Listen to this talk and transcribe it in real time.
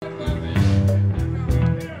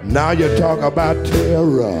Now you talk about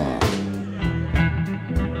terror.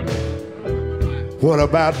 What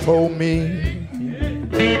about for me?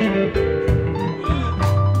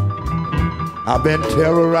 I've been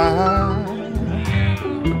terrorized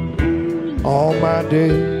all my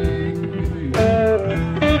day.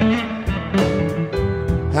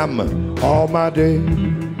 All my day.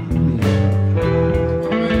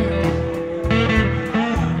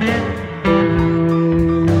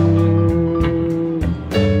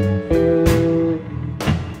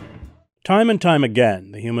 Time and time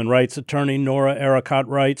again, the human rights attorney Noura Erakat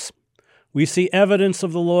writes, we see evidence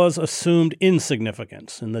of the law's assumed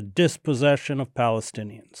insignificance in the dispossession of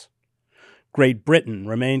Palestinians. Great Britain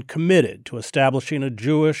remained committed to establishing a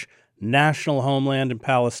Jewish national homeland in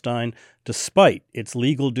Palestine despite its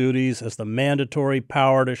legal duties as the mandatory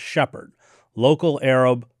power to shepherd local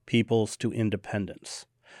Arab peoples to independence.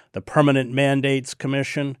 The Permanent Mandates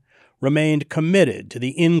Commission remained committed to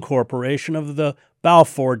the incorporation of the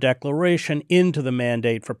Balfour Declaration into the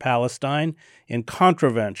mandate for Palestine in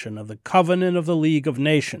contravention of the Covenant of the League of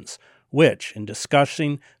Nations, which, in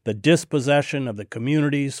discussing the dispossession of the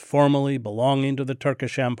communities formerly belonging to the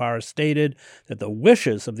Turkish Empire, stated that the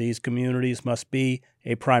wishes of these communities must be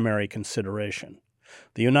a primary consideration.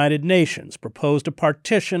 The United Nations proposed a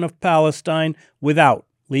partition of Palestine without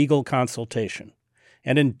legal consultation,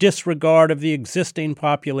 and in disregard of the existing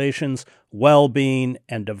population's well-being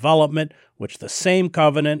and development, which the same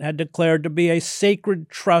covenant had declared to be a sacred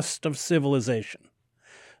trust of civilization.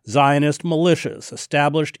 Zionist militias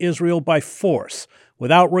established Israel by force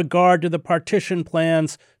without regard to the partition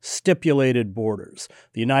plan's stipulated borders.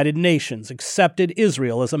 The United Nations accepted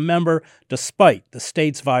Israel as a member despite the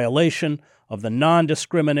state's violation of the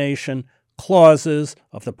non-discrimination clauses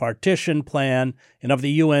of the partition plan and of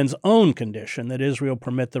the UN's own condition that Israel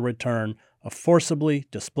permit the return of forcibly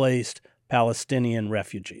displaced Palestinian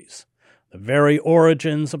refugees. The very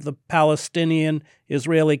origins of the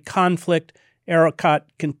Palestinian-Israeli conflict, Erakat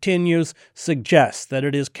continues, suggests that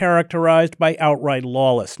it is characterized by outright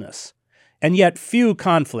lawlessness. And yet few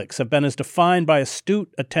conflicts have been as defined by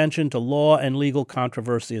astute attention to law and legal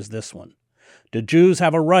controversy as this one. Do Jews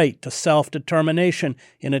have a right to self-determination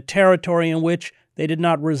in a territory in which they did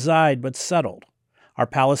not reside but settled? Are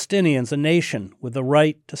Palestinians a nation with the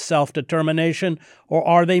right to self-determination, or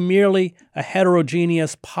are they merely a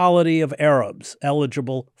heterogeneous polity of Arabs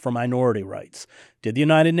eligible for minority rights? Did the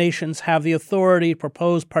United Nations have the authority to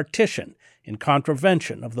propose partition in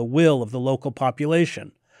contravention of the will of the local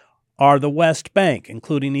population? Are the West Bank,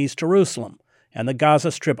 including East Jerusalem, and the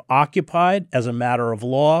Gaza Strip occupied as a matter of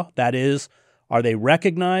law? That is, are they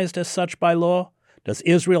recognized as such by law? Does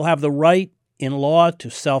Israel have the right in law to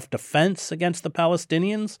self-defense against the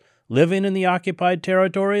Palestinians living in the occupied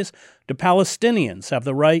territories? Do Palestinians have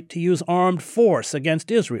the right to use armed force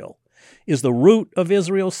against Israel? Is the root of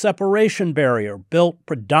Israel's separation barrier built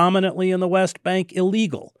predominantly in the West Bank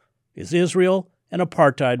illegal? Is Israel an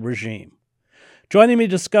apartheid regime? Joining me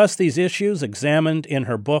to discuss these issues, examined in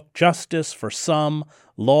her book Justice for Some,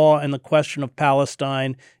 Law and the Question of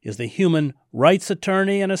Palestine, is the human rights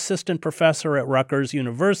attorney and assistant professor at Rutgers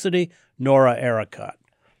University, Noura Erakat.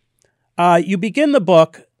 You begin the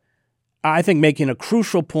book, I think, making a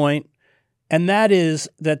crucial point, and that is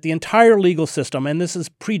that the entire legal system, and this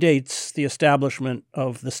predates the establishment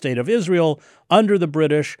of the State of Israel under the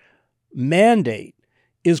British mandate,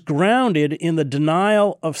 is grounded in the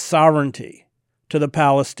denial of sovereignty to the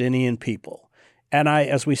Palestinian people. And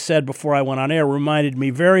as we said before I went on air, reminded me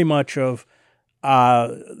very much of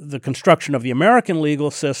the construction of the American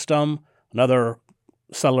legal system, another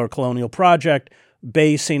settler colonial project,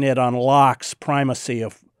 basing it on Locke's primacy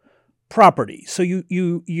of property. So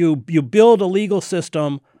you build a legal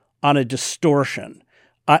system on a distortion,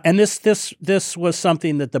 and this was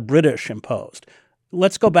something that the British imposed.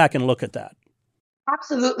 Let's go back and look at that.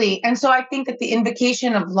 Absolutely. And so I think that the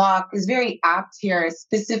invocation of Locke is very apt here,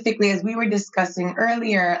 specifically as we were discussing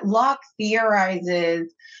earlier. Locke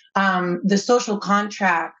theorizes the social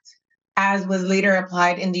contract, as was later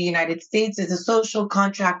applied in the United States, as a social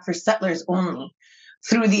contract for settlers only,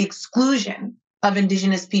 through the exclusion of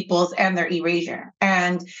indigenous peoples and their erasure.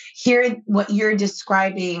 And here, what you're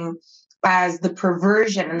describing as the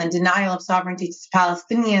perversion and the denial of sovereignty to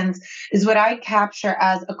Palestinians is what I capture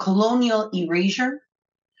as a colonial erasure,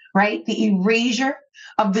 right? The erasure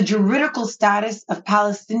of the juridical status of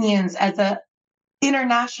Palestinians as an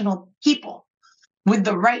international people with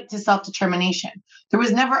the right to self-determination. There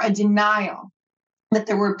was never a denial that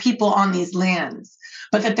there were people on these lands,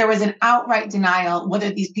 but that there was an outright denial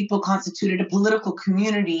whether these people constituted a political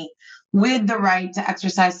community with the right to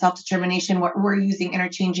exercise self-determination. What we're using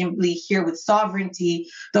interchangeably here with sovereignty,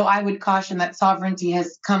 though I would caution that sovereignty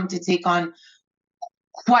has come to take on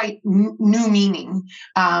quite new meaning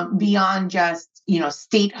beyond just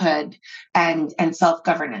statehood and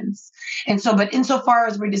self-governance. And so, but insofar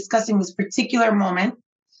as we're discussing this particular moment,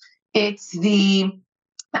 it's the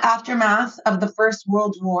aftermath of the First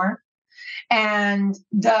World War. And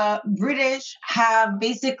the British have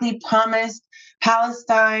basically promised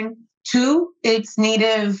Palestine to its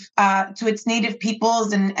native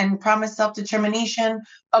peoples and promised self-determination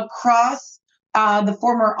across the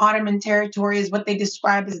former Ottoman territories, what they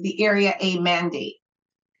describe as the Area A Mandate.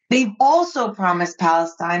 They've also promised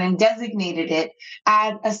Palestine and designated it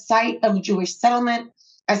as a site of Jewish settlement,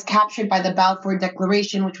 as captured by the Balfour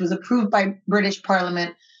Declaration, which was approved by British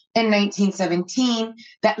Parliament in 1917,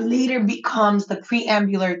 that later becomes the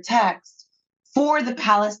preambular text for the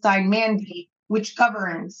Palestine Mandate, which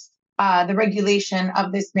governs the regulation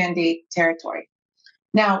of this mandate territory.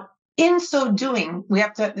 Now, in so doing, we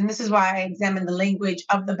have to, and this is why I examine the language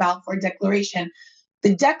of the Balfour Declaration.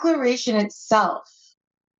 The declaration itself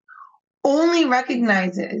only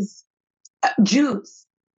recognizes Jews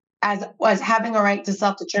as having a right to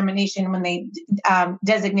self-determination when they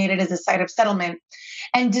designate it as a site of settlement,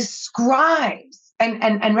 and describes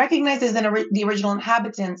and recognizes the original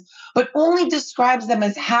inhabitants, but only describes them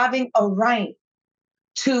as having a right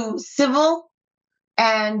to civil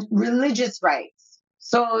and religious rights.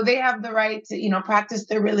 So they have the right to, practice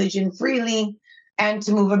their religion freely and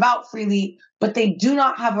to move about freely, but they do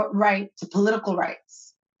not have a right to political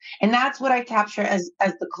rights. And that's what I capture as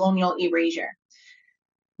the colonial erasure.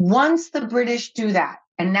 Once the British do that,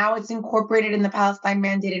 and now it's incorporated in the Palestine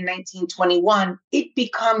Mandate in 1921, it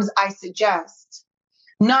becomes, I suggest,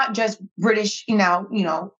 not just British,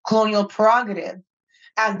 colonial prerogative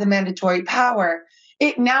as the mandatory power.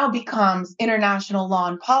 It now becomes international law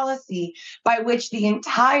and policy by which the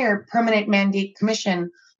entire Permanent Mandate Commission,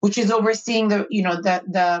 which is overseeing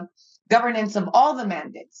the governance of all the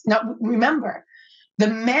mandates. Now, remember, the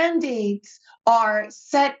mandates are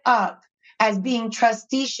set up as being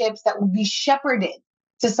trusteeships that will be shepherded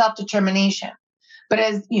to self-determination. But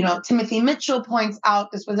as Timothy Mitchell points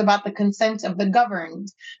out, this was about the consent of the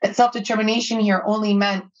governed, that self-determination here only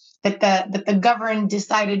meant that the governed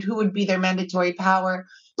decided who would be their mandatory power.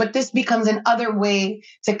 But this becomes another way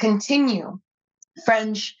to continue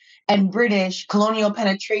French and British colonial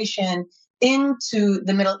penetration into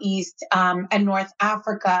the Middle East and North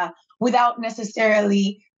Africa without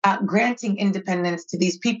necessarily granting independence to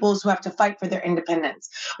these peoples who have to fight for their independence.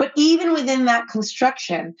 But even within that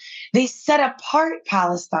construction, they set apart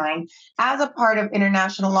Palestine as a part of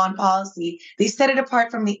international law and policy. They set it apart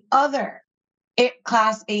from the other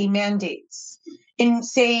Class A mandates in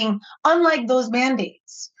saying, unlike those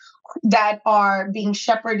mandates that are being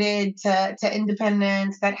shepherded to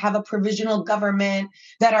independence, that have a provisional government,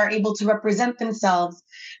 that are able to represent themselves,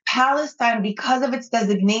 Palestine, because of its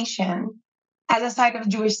designation as a site of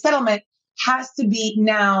Jewish settlement, has to be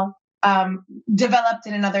now developed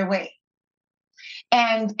in another way.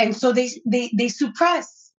 And so they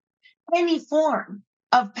suppress any form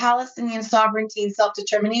of Palestinian sovereignty and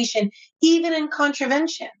self-determination, even in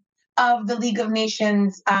contravention of the League of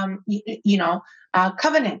Nations,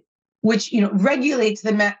 covenant, which regulates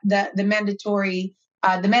the mandatory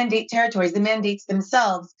the mandate territories, the mandates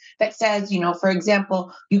themselves, that says, for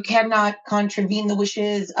example, you cannot contravene the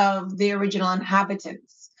wishes of the original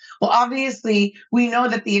inhabitants. Well, obviously, we know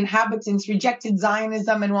that the inhabitants rejected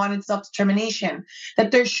Zionism and wanted self-determination,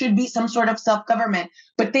 that there should be some sort of self-government,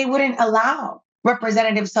 but they wouldn't allow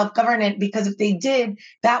representative self-government, because if they did,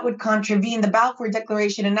 that would contravene the Balfour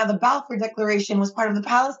Declaration. And now the Balfour Declaration was part of the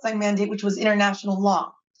Palestine Mandate, which was international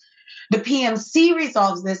law. The PMC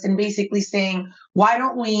resolves this in basically saying, why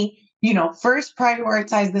don't we, first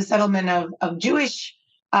prioritize the settlement of Jewish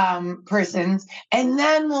persons, and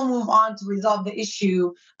then we'll move on to resolve the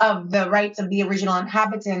issue of the rights of the original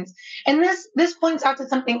inhabitants. And this points out to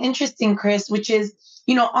something interesting, Chris, which is,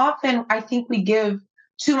 often I think we give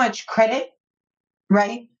too much credit,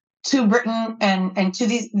 right, to Britain and to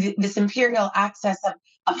this imperial access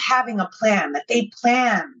of having a plan, that they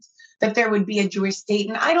planned that there would be a Jewish state.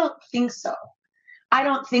 And I don't think so.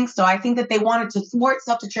 I think that they wanted to thwart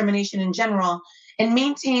self-determination in general and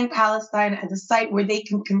maintain Palestine as a site where they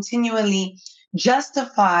can continually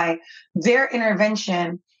justify their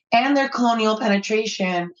intervention and their colonial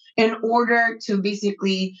penetration in order to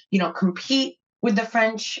basically, compete with the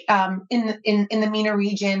French in the MENA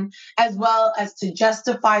region, as well as to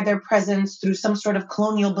justify their presence through some sort of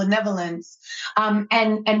colonial benevolence.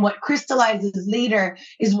 And what crystallizes later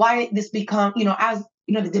is why this becomes, as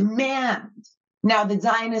the demand. Now, the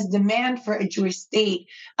Zionist demand for a Jewish state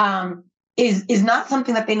is not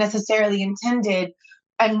something that they necessarily intended,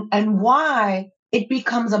 and why it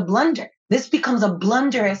becomes a blunder. This becomes a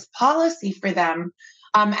blunderous policy for them,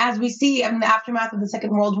 as we see in the aftermath of the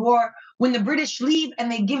Second World War, when the British leave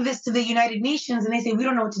and they give this to the United Nations and they say, we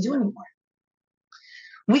don't know what to do anymore.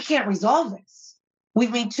 We can't resolve this.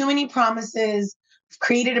 We've made too many promises,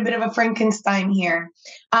 created a bit of a Frankenstein here.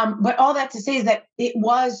 But all that to say is that it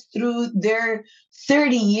was through their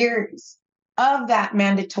 30 years of that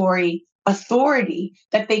mandatory authority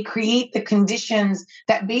that they create the conditions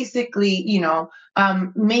that basically,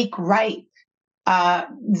 make right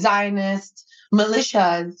Zionist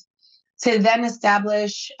militias to then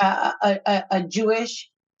establish a Jewish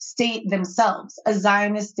state themselves, a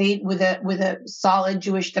Zionist state with a solid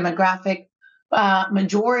Jewish demographic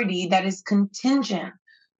majority that is contingent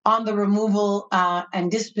on the removal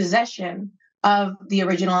and dispossession of the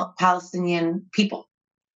original Palestinian people.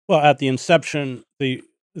 Well, at the inception,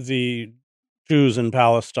 the Jews in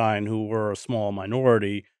Palestine, who were a small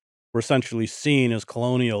minority, were essentially seen as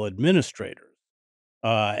colonial administrators.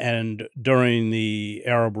 And during the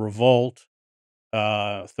Arab Revolt,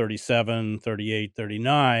 37, 38,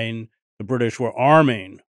 39, the British were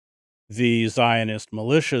arming the Zionist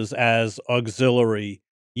militias as auxiliary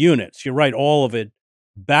units. You're right, all of it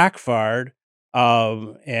backfired,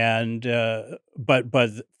 and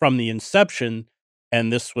but from the inception,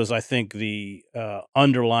 and this was, I think, the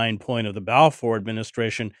underlying point of the Balfour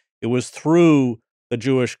administration, it was through the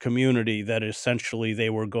Jewish community that essentially they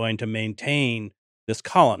were going to maintain this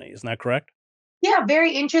colony. Isn't that correct? Yeah,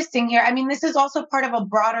 very interesting here. I mean, this is also part of a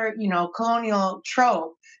broader, colonial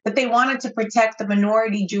trope that they wanted to protect the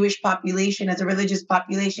minority Jewish population as a religious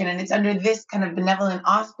population. And it's under this kind of benevolent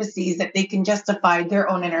auspices that they can justify their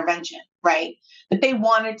own intervention, right? That they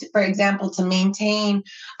wanted, to, for example, to maintain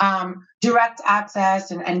direct access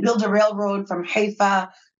and build a railroad from Haifa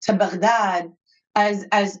to Baghdad as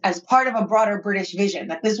part of a broader British vision.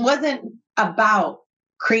 That this wasn't about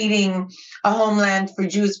creating a homeland for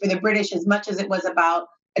Jews for the British as much as it was about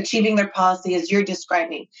achieving their policy as you're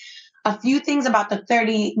describing. A few things about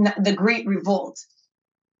the Great Revolt.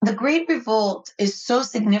 The Great Revolt is so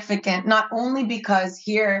significant, not only because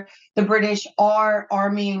here the British are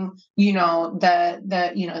arming, the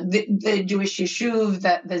Jewish Yishuv,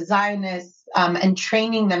 the Zionists, and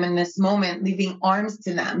training them in this moment, leaving arms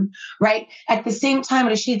to them, right? At the same time,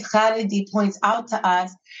 Rashid Khalidi points out to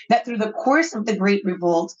us that through the course of the Great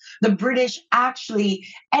Revolt, the British actually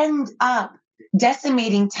end up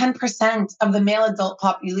decimating 10% of the male adult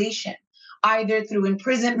population, either through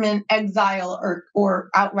imprisonment, exile, or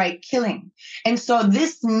outright killing. And so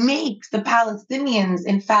this makes the Palestinians,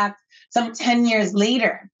 in fact, some 10 years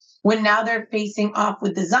later, when now they're facing off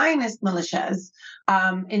with the Zionist militias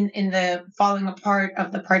in the falling apart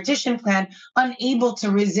of the partition plan, unable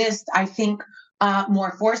to resist, I think,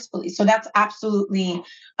 more forcefully. So that's absolutely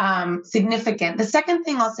significant. The second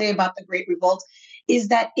thing I'll say about the Great Revolt is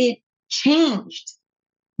that it changed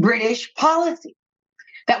British policy.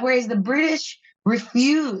 That whereas the British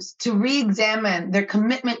refused to re-examine their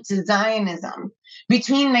commitment to Zionism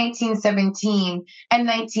between 1917 and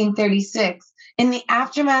 1936, in the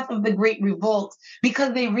aftermath of the Great Revolt,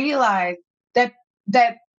 because they realized that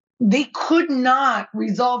they could not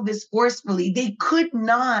resolve this forcefully. They could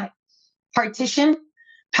not partition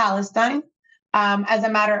Palestine as a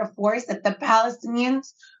matter of force, that the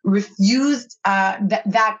Palestinians refused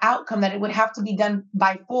that outcome, that it would have to be done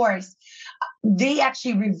by force. They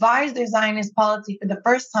actually revised their Zionist policy for the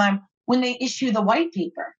first time when they issue the white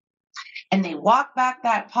paper. And they walk back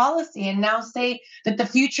that policy and now say that the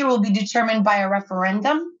future will be determined by a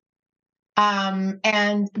referendum,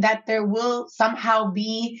 and that there will somehow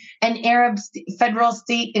be an Arab federal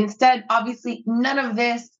state instead. Obviously, none of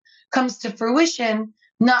this comes to fruition,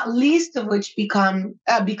 not least of which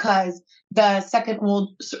because the Second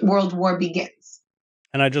World War begins.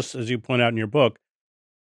 And as you point out in your book,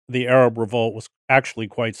 the Arab Revolt was actually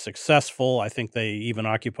quite successful. I think they even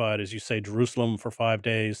occupied, as you say, Jerusalem for 5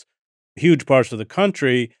 days, huge parts of the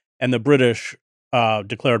country, and the British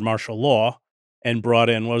declared martial law and brought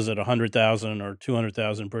in, 100,000 or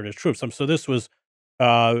 200,000 British troops. So this was,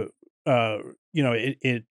 it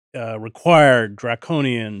required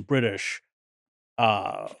draconian British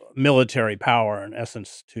military power, in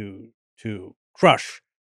essence, to crush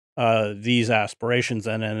these aspirations,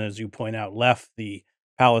 and then, as you point out, left the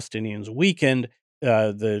Palestinians weakened.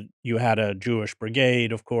 You had a Jewish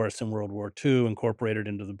brigade, of course, in World War II, incorporated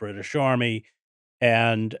into the British Army,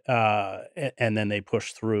 and then they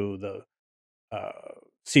pushed through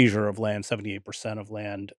seizure of land, 78% of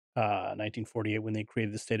land, 1948 when they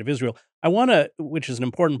created the State of Israel. I want to, which is an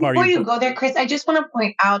important part Before of your you book. go there, Chris, I just want to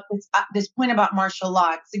point out this point about martial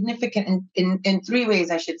law. It's significant in three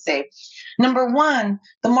ways, I should say. Number one,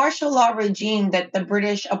 the martial law regime that the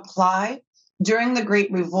British applied during the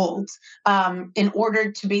Great Revolt, in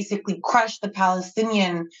order to basically crush the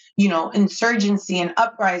Palestinian, insurgency and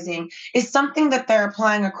uprising, is something that they're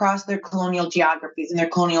applying across their colonial geographies and their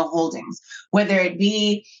colonial holdings, whether it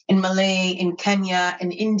be in Malay, in Kenya,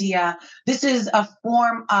 in India. This is a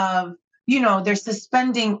form of, they're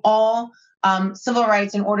suspending all civil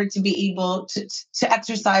rights in order to be able to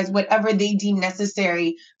exercise whatever they deem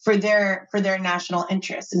necessary for their national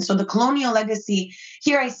interests. And so the colonial legacy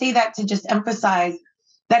here, I say that to just emphasize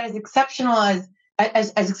that as exceptional as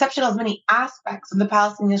many aspects of the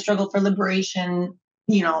Palestinian struggle for liberation,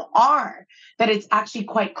 are, that it's actually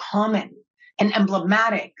quite common and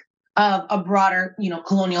emblematic of a broader,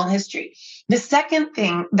 colonial history. The second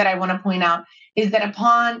thing that I want to point out is that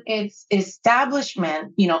upon its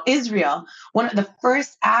establishment, Israel, one of the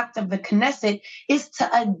first acts of the Knesset is to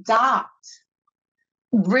adopt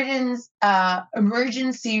Britain's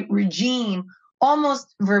emergency regime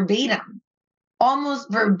almost verbatim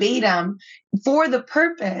for the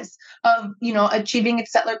purpose of, achieving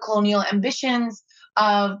its settler colonial ambitions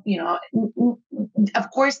of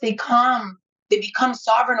course they become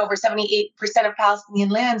sovereign over 78% of Palestinian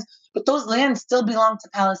lands, but those lands still belong to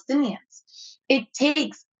Palestinians. It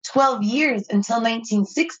takes 12 years until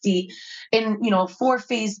 1960 in, a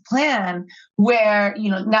four-phase plan where,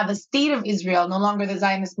 now the state of Israel, no longer the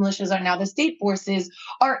Zionist militias are now the state forces,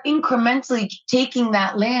 are incrementally taking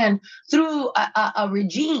that land through a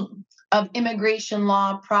regime of immigration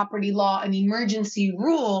law, property law, and emergency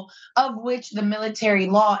rule, of which the military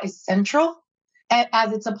law is central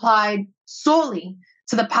as it's applied solely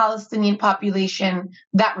to the Palestinian population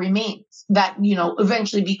that remains, that,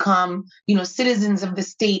 eventually become, citizens of the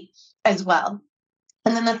state as well.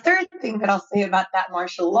 And then the third thing that I'll say about that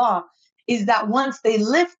martial law is that once they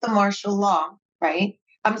lift the martial law, right,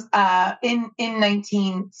 in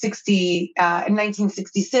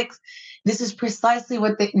 1966, this is precisely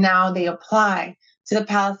what they apply to the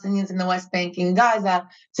Palestinians in the West Bank and Gaza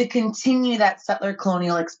to continue that settler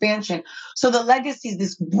colonial expansion. So the legacy is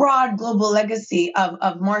this broad global legacy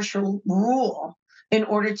of martial rule in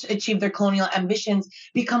order to achieve their colonial ambitions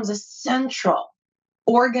becomes a central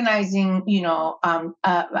organizing,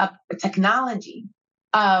 a technology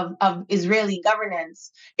of Israeli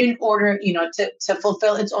governance in order, to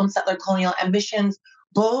fulfill its own settler colonial ambitions,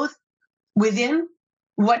 both within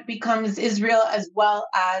what becomes Israel, as well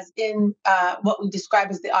as in what we describe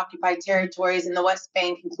as the occupied territories in the West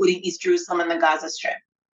Bank, including East Jerusalem and the Gaza Strip.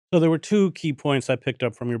 So there were two key points I picked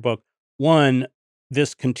up from your book. One,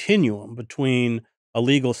 this continuum between a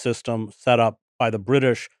legal system set up by the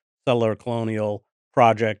British settler colonial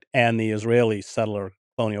project and the Israeli settler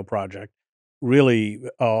colonial project, really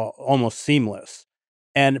almost seamless,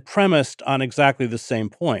 and premised on exactly the same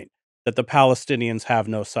point, that the Palestinians have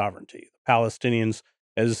no sovereignty. The Palestinians,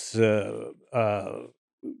 as Golda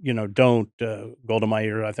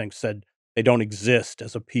Meir, I think, said, they don't exist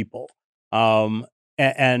as a people.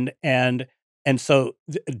 And so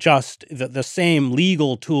just the same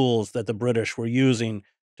legal tools that the British were using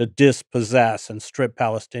to dispossess and strip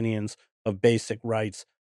Palestinians of basic rights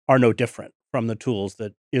are no different from the tools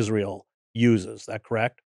that Israel uses. Is that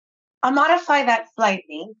correct? I'll modify that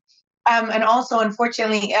slightly. And also,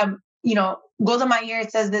 unfortunately, Golda Meir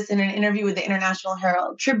says this in an interview with the International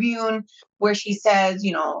Herald Tribune, where she says,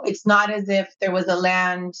 it's not as if there was a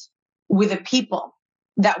land with a people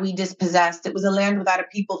that we dispossessed. It was a land without a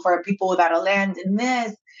people for a people without a land. And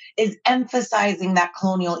this is emphasizing that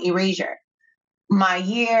colonial erasure.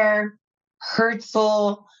 Meir,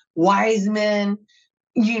 Herzl, Weizmann,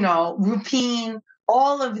 Rupin,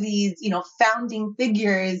 all of these, founding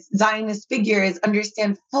figures, Zionist figures,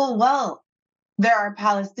 understand full well there are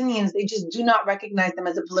Palestinians. They just do not recognize them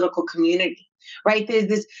as a political community, right? There's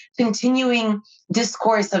this continuing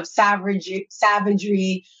discourse of savagery,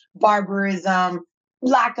 barbarism,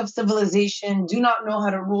 lack of civilization, do not know how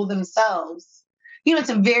to rule themselves.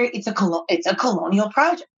 It's a colonial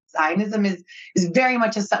project. Zionism is very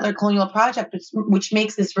much a settler colonial project, which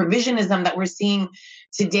makes this revisionism that we're seeing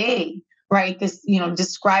today, right? This,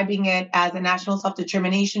 describing it as a national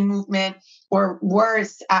self-determination movement, or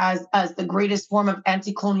worse, as the greatest form of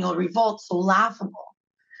anti-colonial revolt, so laughable,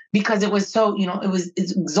 because it was so,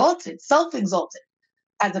 it's exalted, self-exalted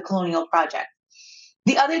as a colonial project.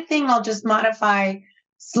 The other thing I'll just modify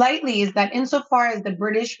slightly is that insofar as the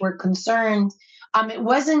British were concerned, it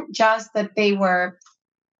wasn't just that they were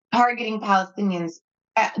targeting Palestinians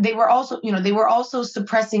they were also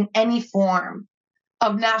suppressing any form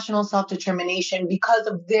of national self-determination because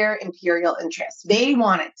of their imperial interests. They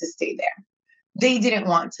wanted to stay there. They didn't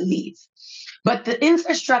want to leave. But the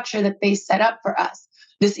infrastructure that they set up for us,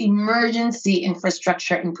 this emergency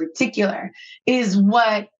infrastructure in particular, is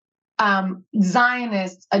what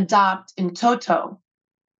Zionists adopt in toto,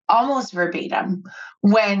 almost verbatim,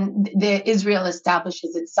 when Israel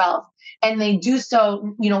establishes itself. And they do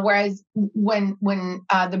so, whereas when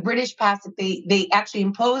the British passed it, they actually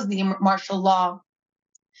imposed the martial law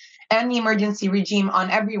and the emergency regime on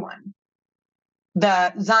everyone.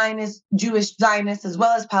 The Zionists, Jewish Zionists, as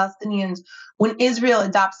well as Palestinians. When Israel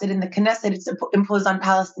adopts it in the Knesset, it's imposed on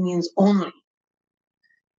Palestinians only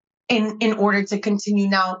in order to continue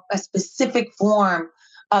now a specific form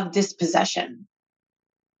of dispossession.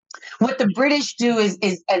 What the British do is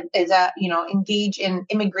engage in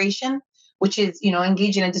immigration, which is,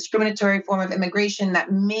 engage in a discriminatory form of immigration that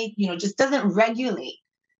just doesn't regulate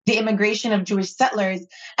the immigration of Jewish settlers,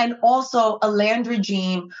 and also a land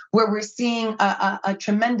regime where we're seeing a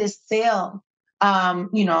tremendous sale,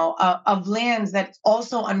 of lands that's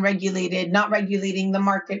also unregulated, not regulating the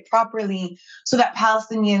market properly, so that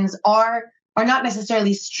Palestinians are not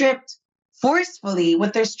necessarily stripped forcefully.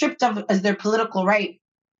 What they're stripped of is their political right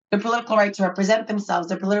to represent themselves,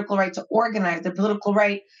 their political right to organize, their political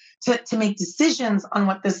right to make decisions on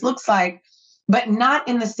what this looks like, but not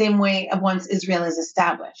in the same way of once Israel is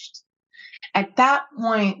established. At that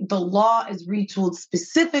point, the law is retooled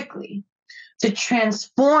specifically to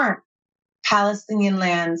transform Palestinian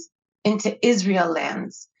lands into Israel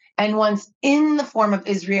lands. And once in the form of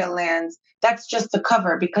Israel lands, that's just the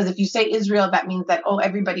cover, because if you say Israel, that means that,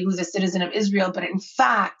 everybody who's a citizen of Israel, but in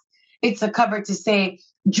fact, it's a cover to say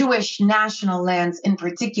Jewish national lands in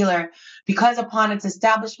particular, because upon its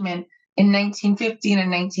establishment in 1915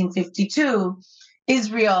 and 1952,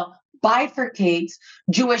 Israel bifurcates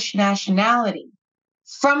Jewish nationality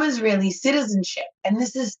from Israeli citizenship. And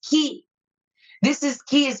this is key. This is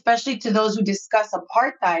key, especially to those who discuss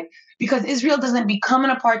apartheid, because Israel doesn't become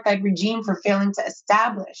an apartheid regime for failing to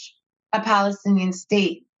establish a Palestinian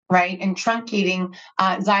state, right? And truncating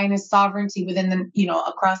Zionist sovereignty within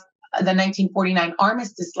across the 1949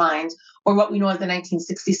 armistice lines, or what we know as the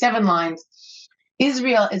 1967 lines.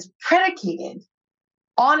 Israel is predicated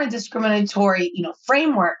on a discriminatory,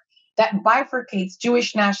 framework that bifurcates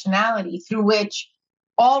Jewish nationality, through which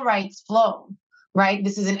all rights flow, right?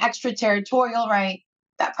 This is an extraterritorial right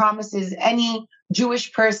that promises any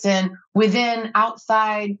Jewish person within,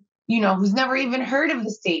 outside, who's never even heard of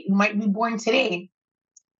the state, who might be born today,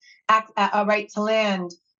 a right to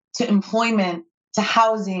land, to employment, to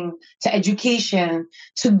housing, to education,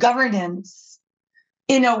 to governance,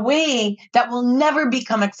 in a way that will never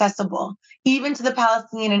become accessible, even to the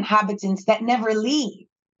Palestinian inhabitants that never leave,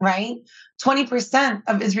 right? 20%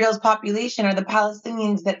 of Israel's population are the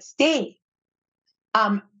Palestinians that stay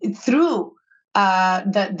through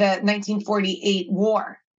the 1948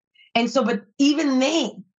 war. And so, but even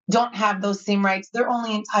they don't have those same rights. They're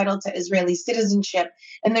only entitled to Israeli citizenship.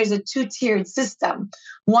 And there's a two-tiered system,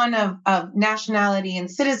 one of nationality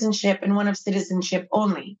and citizenship, and one of citizenship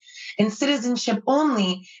only. And citizenship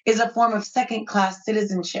only is a form of second-class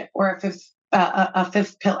citizenship, or a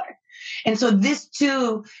fifth pillar. And so this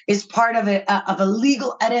too is part of a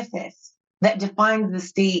legal edifice that defines the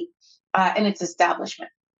state and its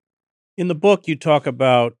establishment. In the book, you talk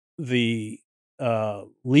about the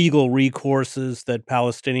legal recourses that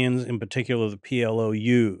Palestinians, in particular the PLO,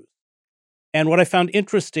 use. And what I found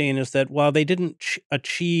interesting is that while they didn't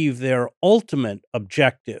achieve their ultimate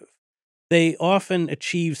objective, they often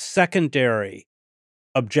achieved secondary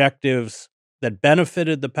objectives that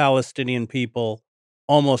benefited the Palestinian people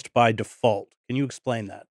almost by default. Can you explain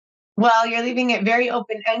that? Well, you're leaving it very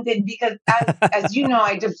open-ended, because as you know,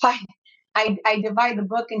 I divide the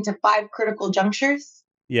book into 5 critical junctures.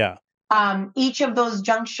 Yeah. Each of those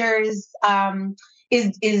junctures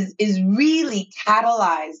is really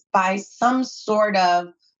catalyzed by some sort of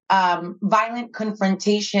violent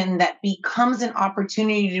confrontation that becomes an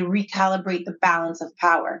opportunity to recalibrate the balance of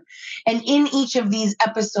power. And in each of these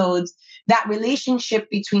episodes, that relationship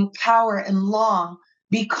between power and law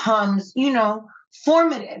becomes,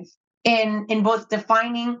 formative in both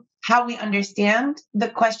defining how we understand the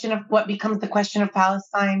question of what becomes the question of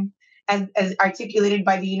Palestine, as articulated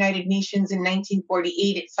by the United Nations in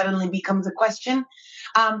 1948. It suddenly becomes a question,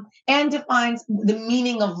 and defines the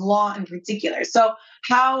meaning of law in particular. So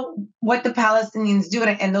what the Palestinians do,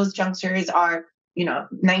 and those junctures are,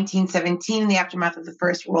 1917, the aftermath of the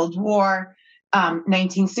First World War,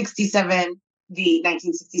 1967, the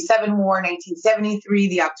 1967 war, 1973,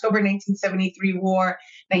 the October 1973 war,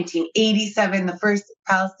 1987, the first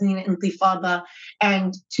Palestinian Intifada,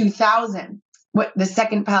 and 2000, the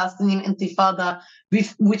second Palestinian Intifada,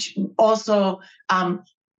 which also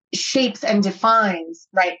shapes and defines,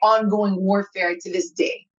 right, ongoing warfare to this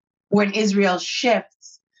day, when Israel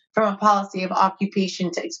shifts from a policy of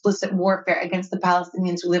occupation to explicit warfare against the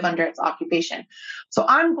Palestinians who live under its occupation. So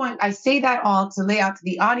I say that all to lay out to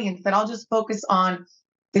the audience that I'll just focus on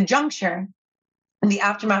the juncture and the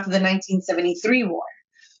aftermath of the 1973 war,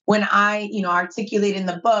 when I, articulate in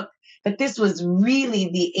the book that this was really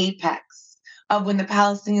the apex of when the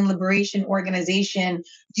Palestinian Liberation Organization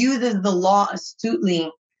uses the law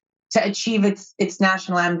astutely to achieve its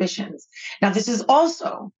national ambitions. Now, this is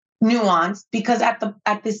also nuanced because at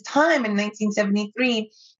this time in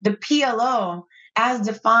 1973, the PLO, as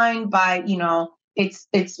defined by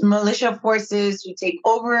its militia forces who take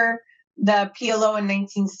over the PLO in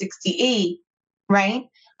 1968, right?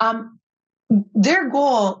 Their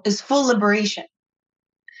goal is full liberation.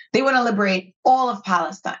 They want to liberate all of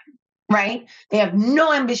Palestine, right? They have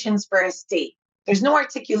no ambitions for a state. There's no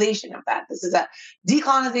articulation of that. This is a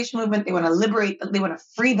decolonization movement. They want to liberate, they want to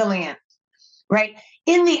free the land, right?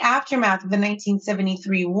 In the aftermath of the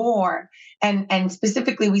 1973 war, and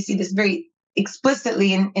specifically we see this very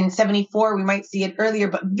explicitly in 74, we might see it earlier,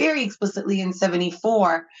 but very explicitly in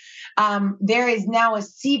 74, there is now a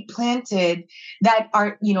seed planted that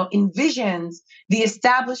envisions the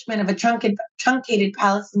establishment of a truncated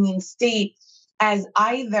Palestinian state as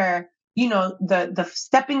either, the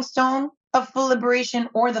stepping stone of full liberation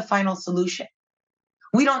or the final solution.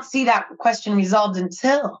 We don't see that question resolved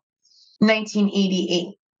until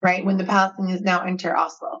 1988, right, when the Palestinians now enter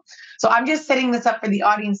Oslo. So I'm just setting this up for the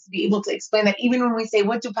audience to be able to explain that even when we say,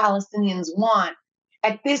 what do Palestinians want?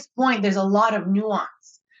 At this point, there's a lot of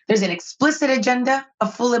nuance. There's an explicit agenda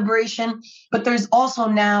of full liberation, but there's also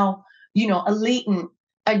now, a latent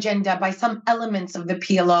agenda by some elements of the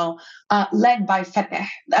PLO led by Fatah.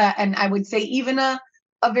 And I would say even a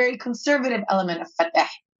very conservative element of Fatah,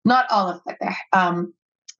 not all of Fatah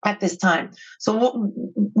at this time. So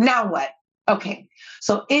now what? Okay,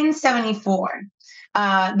 so in 74,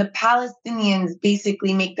 the Palestinians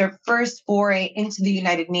basically make their first foray into the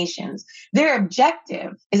United Nations. Their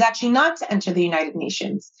objective is actually not to enter the United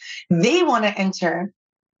Nations. They want to enter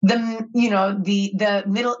the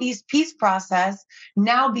Middle East peace process,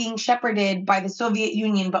 now being shepherded by the Soviet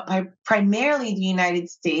Union, but by primarily the United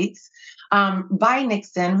States, by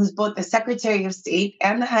Nixon, who's both the Secretary of State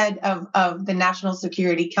and the head of the National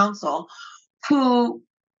Security Council, who,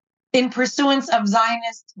 in pursuance of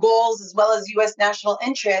Zionist goals as well as U.S. national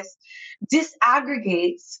interests,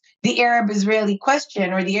 disaggregates the Arab-Israeli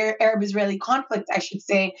question, or the Arab-Israeli conflict, I should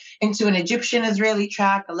say, into an Egyptian-Israeli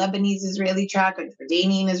track, a Lebanese-Israeli track, a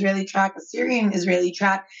Jordanian-Israeli track, a Syrian-Israeli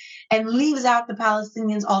track, and leaves out the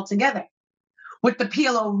Palestinians altogether. What the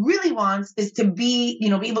PLO really wants is to be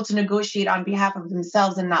able to negotiate on behalf of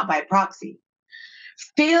themselves and not by proxy.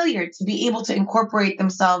 Failure to be able to incorporate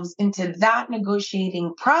themselves into that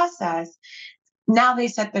negotiating process, now they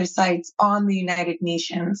set their sights on the United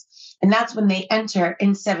Nations. And that's when they enter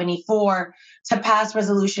in 74 to pass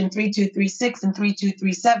Resolution 3236 and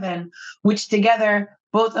 3237, which together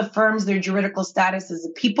both affirms their juridical status as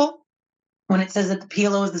a people, when it says that the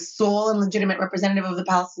PLO is the sole and legitimate representative of the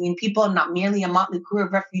Palestinian people and not merely a motley crew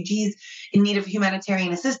of refugees in need of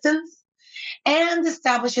humanitarian assistance, and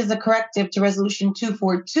establishes a corrective to Resolution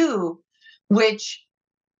 242, which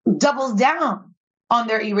doubles down on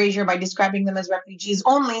their erasure by describing them as refugees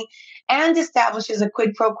only, and establishes a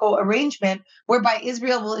quid pro quo arrangement whereby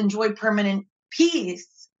Israel will enjoy permanent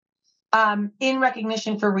peace in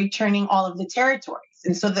recognition for returning all of the territories.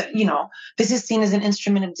 And so that, this is seen as an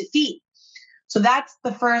instrument of defeat. So that's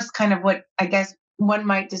the first kind of what I guess one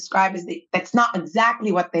might describe as that's not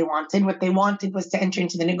exactly what they wanted. What they wanted was to enter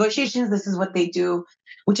into the negotiations. This is what they do,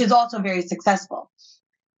 which is also very successful.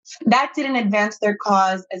 That didn't advance their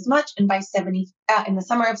cause as much. And by in the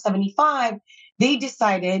summer of 75, they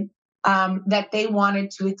decided that they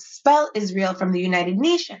wanted to expel Israel from the United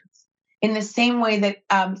Nations in the same way that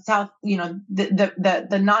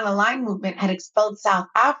the non-aligned movement had expelled South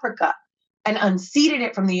Africa and unseated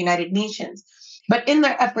it from the United Nations. But in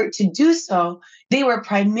their effort to do so, they were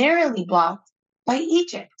primarily blocked by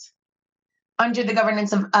Egypt under the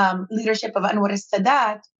governance of leadership of Anwar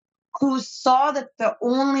al-Sadat, who saw that the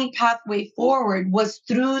only pathway forward was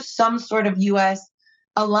through some sort of U.S.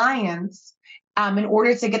 alliance in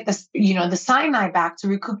order to get the Sinai back, to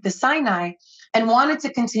recoup the Sinai, and wanted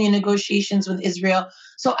to continue negotiations with Israel.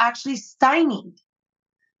 So actually stymied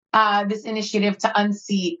this initiative to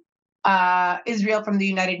unseat Israel from the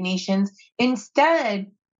United Nations.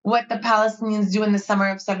 Instead, what the Palestinians do in the summer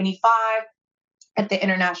of 75 at the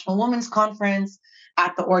International Women's Conference,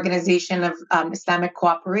 at the Organization of Islamic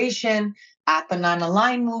Cooperation, at the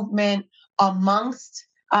Non-Aligned Movement, amongst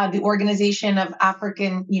the Organization of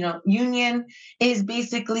African, Union, is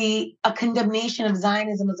basically a condemnation of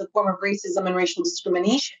Zionism as a form of racism and racial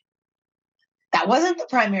discrimination. That wasn't the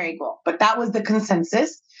primary goal, but that was the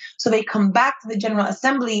consensus. So they come back to the General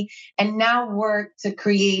Assembly and now work to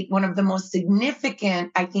create one of the most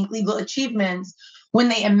significant, I think, legal achievements when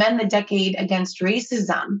they amend the Decade Against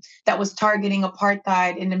Racism that was targeting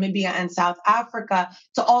apartheid in Namibia and South Africa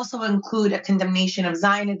to also include a condemnation of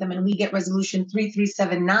Zionism. And we get Resolution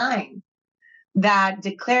 3379 that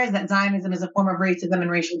declares that Zionism is a form of racism and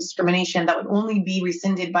racial discrimination that would only be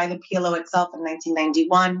rescinded by the PLO itself in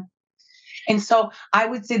 1991. And so I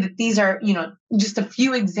would say that these are, just a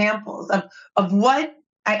few examples of what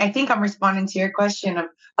I think I'm responding to your question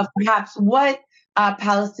of perhaps what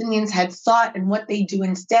Palestinians had sought and what they do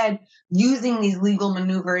instead using these legal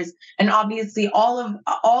maneuvers. And obviously all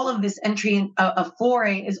of this entry of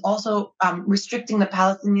foray is also restricting the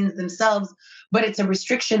Palestinians themselves, but it's a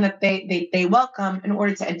restriction that they welcome in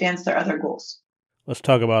order to advance their other goals. Let's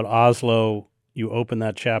talk about Oslo. You open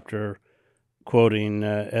that chapter quoting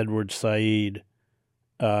Edward Said,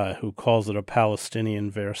 who calls it a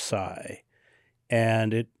Palestinian Versailles.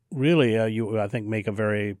 And it really, you, I think, make a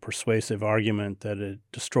very persuasive argument that it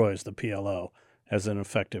destroys the PLO as an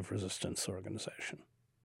effective resistance organization.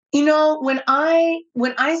 When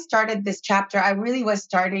I started this chapter, I really was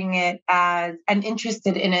starting it and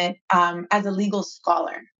interested in it as a legal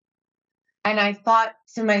scholar. And I thought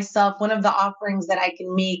to myself, one of the offerings that I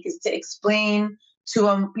can make is to explain to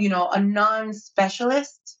a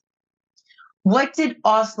non-specialist, what did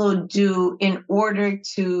Oslo do in order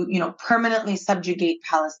to, permanently subjugate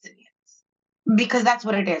Palestinians? Because that's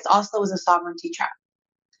what it is. Oslo is a sovereignty trap.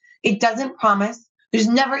 It doesn't promise. There's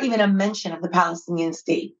never even a mention of the Palestinian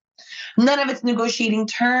state. None of its negotiating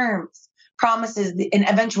terms promises an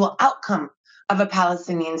eventual outcome of a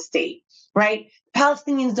Palestinian state, right?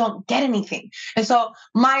 Palestinians don't get anything. And so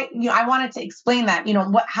I wanted to explain that,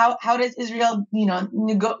 how does Israel,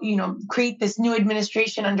 create this new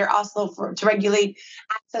administration under Oslo to regulate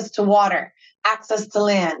access to water, access to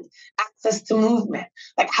land, access to movement?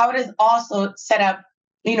 Like, how does Oslo set up,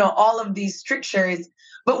 all of these strictures?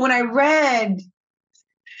 But when I read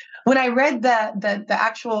the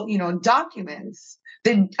actual, documents,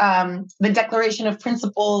 the Declaration of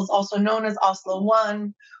Principles, also known as Oslo I,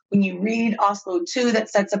 when you read Oslo II, that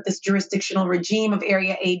sets up this jurisdictional regime of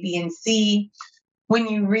Area A, B, and C. When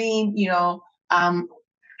you read,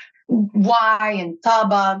 Y and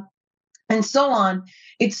Taba, and so on,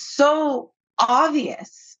 it's so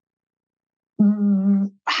obvious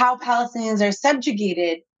how Palestinians are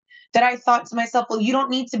subjugated that I thought to myself, well, you don't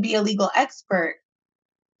need to be a legal expert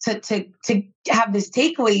to have this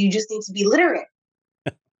takeaway. You just need to be literate.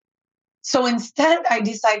 So instead, I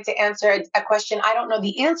decided to answer a question I don't know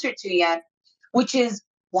the answer to yet, which is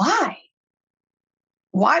why?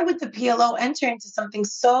 Why would the PLO enter into something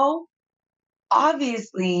so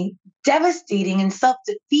obviously devastating and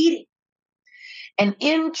self-defeating? And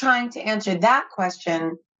in trying to answer that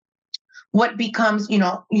question, what becomes,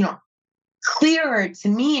 clearer to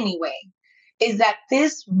me anyway, is that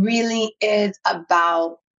this really is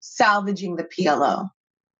about salvaging the PLO.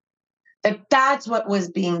 That's what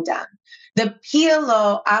was being done. The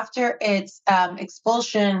PLO, after its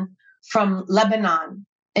expulsion from Lebanon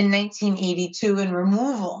in 1982 and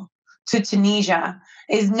removal to Tunisia,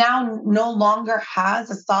 is now no longer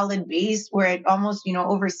has a solid base where it almost,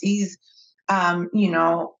 oversees,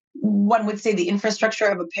 one would say the infrastructure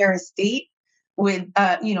of a para-state with,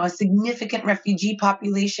 a significant refugee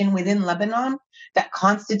population within Lebanon that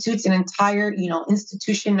constitutes an entire,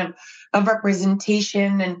 institution of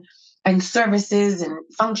representation and services and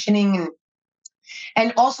functioning,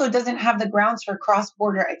 and also doesn't have the grounds for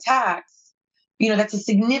cross-border attacks. That's a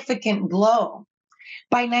significant blow.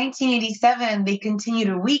 By 1987, they continue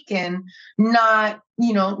to weaken, not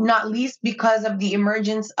least because of the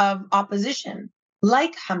emergence of opposition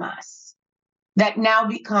like Hamas, that now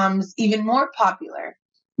becomes even more popular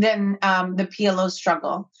than the PLO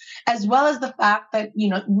struggle, as well as the fact that,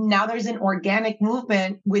 now there's an organic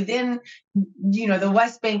movement within, the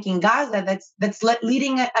West Bank and Gaza that's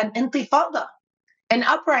leading an intifada, an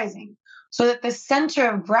uprising, so that the center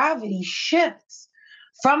of gravity shifts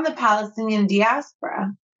from the Palestinian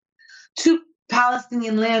diaspora to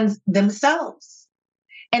Palestinian lands themselves.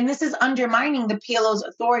 And this is undermining the PLO's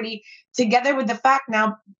authority, together with the fact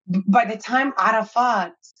now, by the time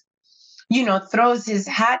Arafat, throws his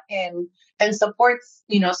hat in and supports,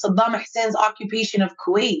 Saddam Hussein's occupation of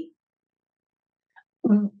Kuwait,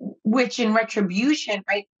 which in retribution,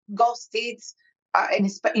 right, Gulf states,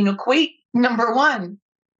 Kuwait, number one,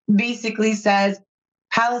 basically says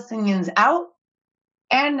Palestinians out.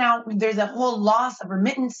 And now there's a whole loss of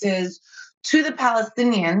remittances to the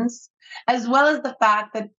Palestinians, as well as the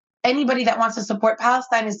fact that anybody that wants to support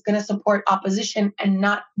Palestine is going to support opposition and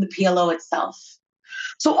not the PLO itself.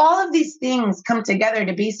 So all of these things come together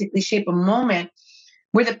to basically shape a moment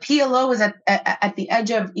where the PLO was at the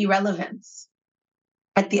edge of irrelevance,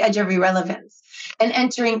 And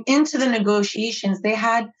entering into the negotiations, they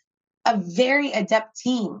had a very adept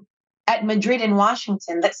team at Madrid and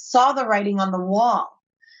Washington that saw the writing on the wall.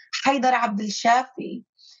 Haidar Abdel Shafi,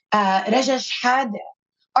 Raja Shahada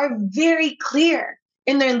are very clear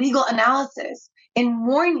in their legal analysis in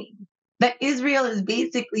warning that Israel is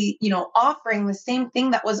basically, offering the same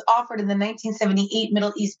thing that was offered in the 1978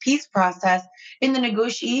 Middle East peace process in the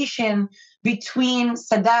negotiation between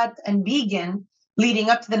Sadat and Begin, leading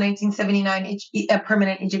up to the 1979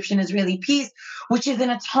 permanent Egyptian-Israeli peace, which is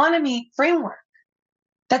an autonomy framework.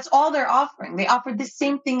 That's all they're offering. They offered the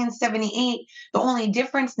same thing in 78. The only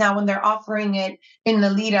difference now when they're offering it in the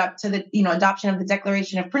lead up to the adoption of the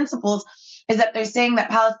Declaration of Principles is that they're saying that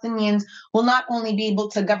Palestinians will not only be able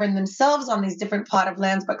to govern themselves on these different plot of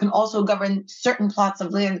lands, but can also govern certain plots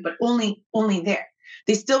of lands, but only there.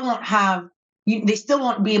 They still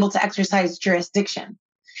won't be able to exercise jurisdiction.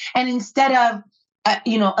 And instead of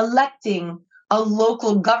electing a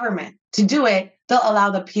local government to do it, they'll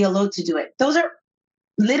allow the PLO to do it. Those are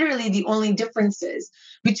literally the only differences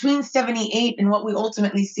between 78 and what we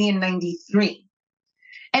ultimately see in 93.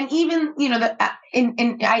 And even,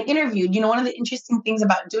 I interviewed, one of the interesting things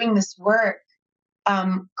about doing this work,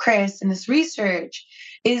 Chris, and this research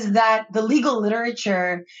is that the legal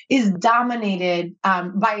literature is dominated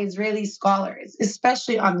by Israeli scholars,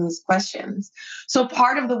 especially on these questions. So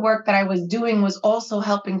part of the work that I was doing was also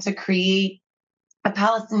helping to create a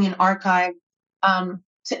Palestinian archive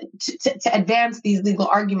to advance these legal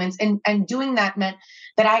arguments. And doing that meant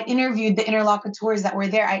that I interviewed the interlocutors that were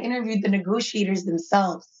there. I interviewed the negotiators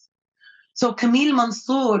themselves. So Camille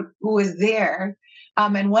Mansour, who was there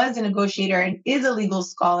and was a negotiator and is a legal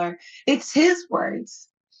scholar, it's his words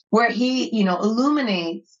where he,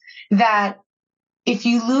 illuminates that if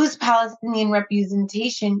you lose Palestinian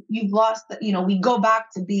representation, you've lost, we go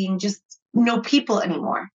back to being just no people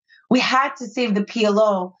anymore. We had to save the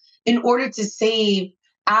PLO in order to save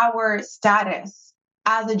our status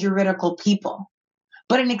as a juridical people.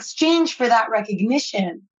 But in exchange for that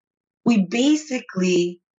recognition, we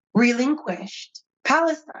basically relinquished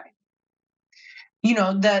Palestine.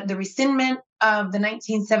 The rescindment of the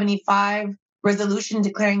 1975 resolution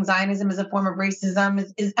declaring Zionism as a form of racism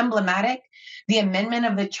is emblematic. The amendment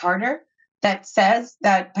of the charter that says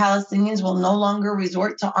that Palestinians will no longer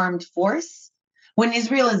resort to armed force. When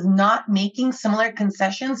Israel is not making similar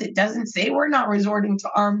concessions, it doesn't say we're not resorting to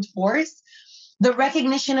armed force. The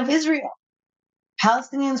recognition of Israel.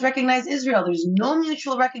 Palestinians recognize Israel. There's no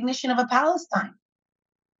mutual recognition of a Palestine.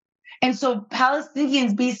 And so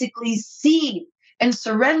Palestinians basically cede and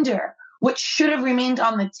surrender what should have remained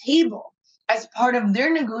on the table as part of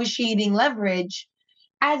their negotiating leverage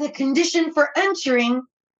as a condition for entering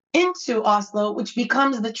into Oslo, which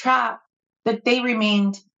becomes the trap that they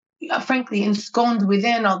remained, frankly, ensconced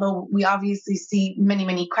within, although we obviously see many,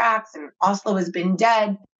 many cracks, and Oslo has been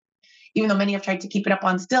dead, even though many have tried to keep it up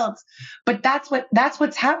on stilts. But that's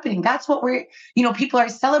what's happening. That's what people are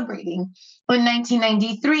celebrating in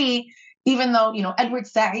 1993, even though, Edward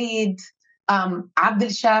Said, Abdel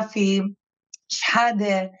Shafi,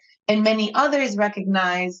 Shahada, and many others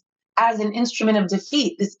recognize as an instrument of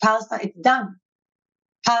defeat, this Palestine, it's done.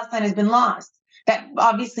 Palestine has been lost. That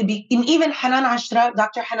obviously and even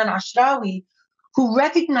Dr. Hanan Ashrawi, who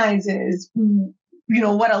recognizes,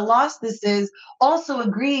 what a loss this is, also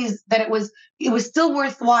agrees that it was still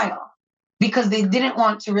worthwhile because they didn't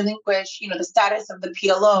want to relinquish, the status of the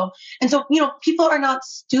PLO. And so, people are not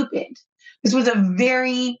stupid. This was a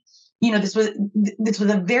very, this was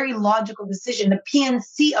a very logical decision. The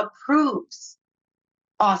PNC approves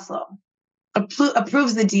Oslo,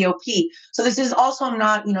 approves the DOP. So this is also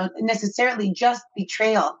not, necessarily just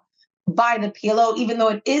betrayal by the PLO, even though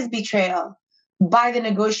it is betrayal by the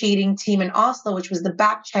negotiating team in Oslo, which was the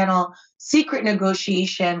back channel secret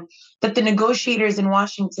negotiation that the negotiators in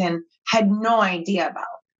Washington had no idea about,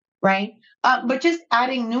 right? But just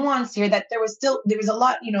adding nuance here, that there was a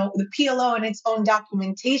lot, the PLO in its own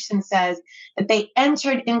documentation says that they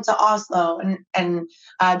entered into Oslo, and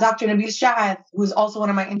Dr. Nabil Shaath, who's also one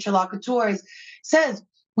of my interlocutors, says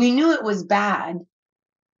We knew it was bad,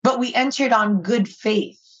 but we entered on good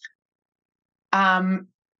faith. And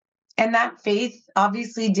that faith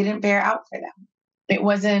obviously didn't bear out for them. It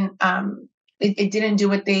wasn't, it didn't do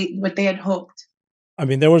what they had hoped. I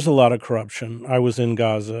mean, there was a lot of corruption. I was in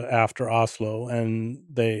Gaza after Oslo, and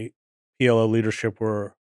PLO leadership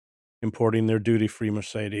were importing their duty-free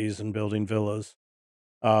Mercedes and building villas.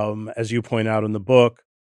 As you point out in the book,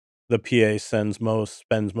 the PA spends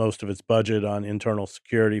most of its budget on internal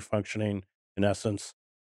security, functioning, in essence,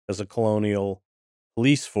 as a colonial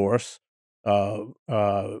police force. The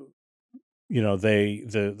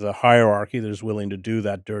hierarchy that is willing to do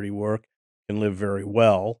that dirty work can live very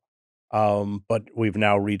well. But we've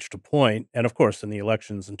now reached a point, and of course, in the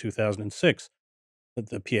elections in 2006, that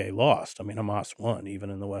the PA lost. I mean, Hamas won, even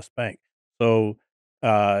in the West Bank. So,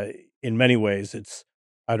 uh, in many ways,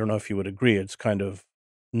 I don't know if you would agree, it's kind of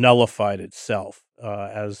nullified itself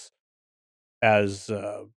as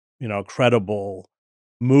a credible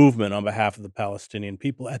movement on behalf of the Palestinian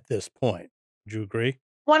people at this point. Would you agree?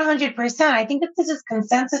 100%. I think that this is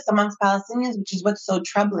consensus amongst Palestinians, which is what's so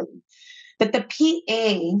troubling. That the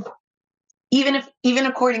PA, even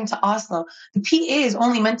according to Oslo, the PA is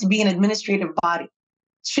only meant to be an administrative body.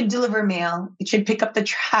 It should deliver mail. It should pick up the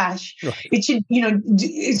trash. Right. It should,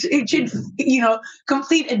 it should,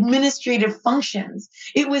 complete administrative functions.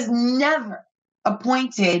 It was never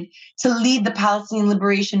appointed to lead the Palestinian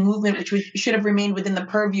liberation movement, which should have remained within the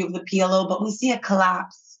purview of the PLO. But we see a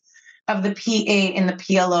collapse of the PA and the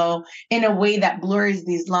PLO in a way that blurs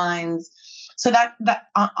these lines. So that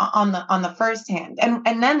on the first hand,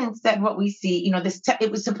 and then instead what we see,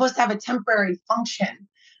 it was supposed to have a temporary function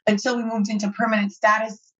until we moved into permanent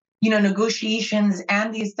status, negotiations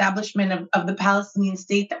and the establishment of the Palestinian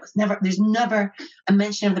state. There's never a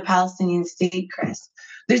mention of the Palestinian state, Chris.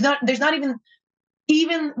 There's not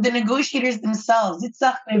even the negotiators themselves.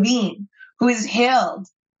 Yitzhak Rabin, who is hailed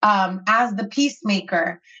as the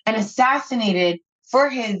peacemaker and assassinated for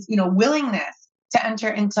his, willingness to enter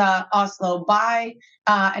into Oslo by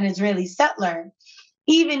an Israeli settler,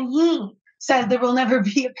 even he says there will never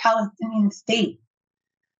be a Palestinian state,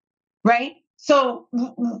 right? So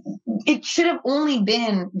it should have only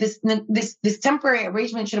been this temporary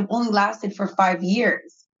arrangement should have only lasted for 5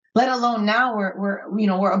 years, let alone now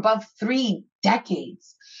we're above 3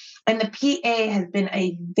 decades, and the PA has been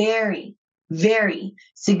a very, very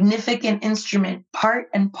significant instrument, part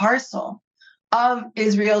and parcel of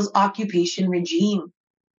Israel's occupation regime.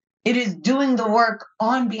 It is doing the work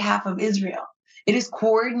on behalf of Israel. It is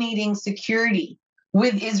coordinating security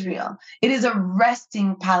with Israel. It is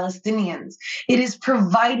arresting Palestinians. It is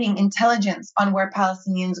providing intelligence on where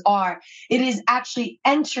Palestinians are. It is actually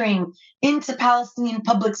entering into Palestinian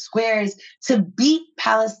public squares to beat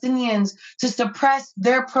Palestinians, to suppress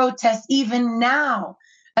their protests even now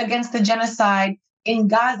against the genocide in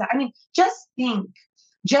Gaza. I mean, just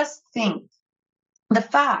think the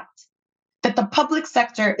fact that the public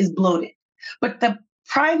sector is bloated, but the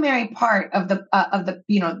primary part of the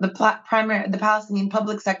Palestinian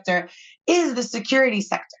public sector is the security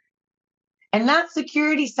sector, and that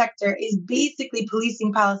security sector is basically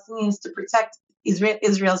policing Palestinians to protect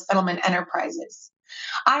Israel's settlement enterprises.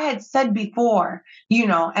 I had said before,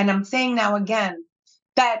 and I'm saying now again,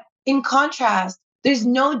 that in contrast, there's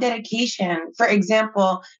no dedication, for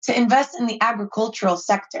example, to invest in the agricultural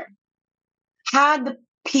sector. Had the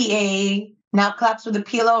PA, now collapsed with the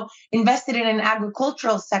PLO, invested in an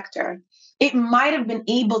agricultural sector, it might have been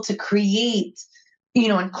able to create,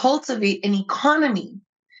 and cultivate an economy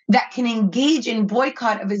that can engage in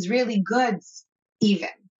boycott of Israeli goods, even,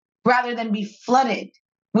 rather than be flooded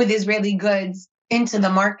with Israeli goods into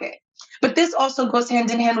the market. But this also goes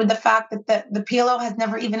hand in hand with the fact that the PLO has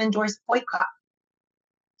never even endorsed boycott.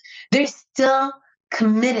 They're still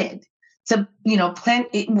committed to, plan,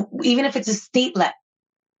 even if it's a statelet,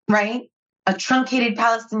 right? A truncated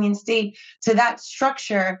Palestinian state, to that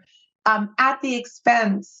structure at the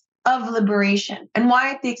expense of liberation. And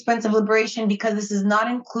why at the expense of liberation? Because this is not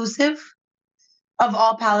inclusive of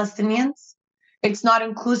all Palestinians. It's not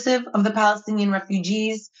inclusive of the Palestinian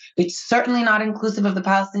refugees. It's certainly not inclusive of the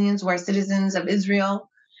Palestinians who are citizens of Israel.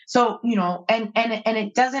 So, and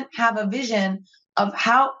it doesn't have a vision of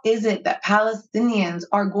how is it that Palestinians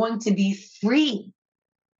are going to be free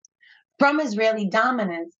from Israeli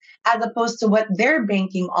dominance, as opposed to what they're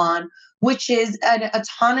banking on, which is an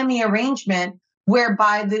autonomy arrangement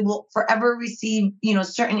whereby they will forever receive,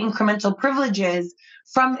 certain incremental privileges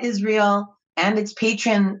from Israel and its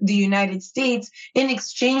patron, the United States, in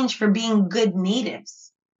exchange for being good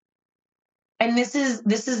natives. And this is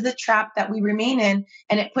the trap that we remain in,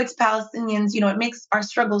 and it puts Palestinians, it makes our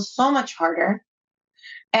struggles so much harder,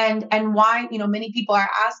 and why, many people are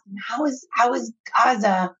asking, how is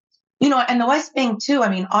Gaza, and the West Bank too. I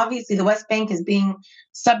mean, obviously the West Bank is being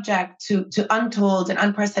subject to untold and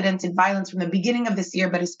unprecedented violence from the beginning of this year,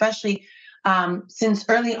 but especially since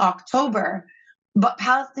early October. But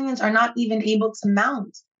Palestinians are not even able to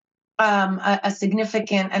mount a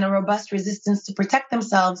significant and a robust resistance to protect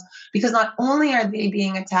themselves, because not only are they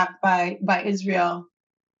being attacked by Israel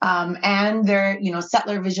and their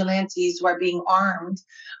settler vigilantes who are being armed,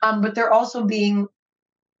 but they're also being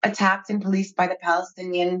attacked and policed by the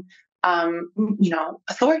Palestinian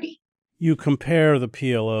authority. You compare the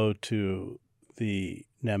PLO to the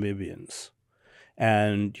Namibians,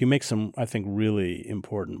 and you make some, I think, really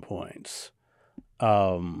important points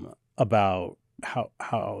about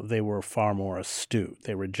how they were far more astute.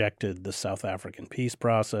 They rejected the South African peace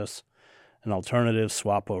process. An alternative,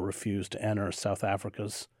 SWAPO refused to enter South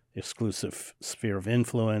Africa's exclusive sphere of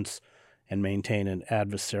influence and maintain an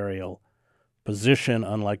adversarial position,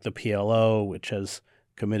 unlike the PLO, which has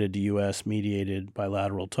committed to U.S.-mediated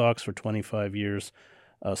bilateral talks for 25 years.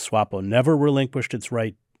 SWAPO never relinquished its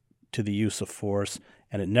right to the use of force,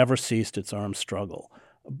 and it never ceased its armed struggle.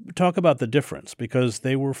 Talk about the difference, because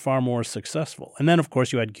they were far more successful. And then, of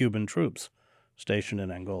course, you had Cuban troops stationed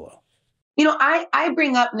in Angola. I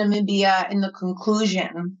bring up Namibia in the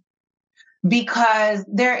conclusion because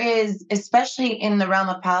there is, especially in the realm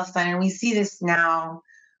of Palestine, and we see this now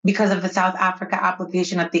because of the South Africa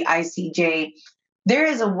application at the ICJ, there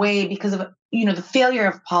is a way, because of the failure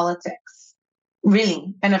of politics,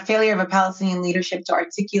 really, and a failure of a Palestinian leadership to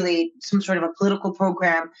articulate some sort of a political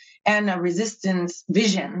program and a resistance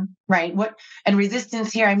vision, right? And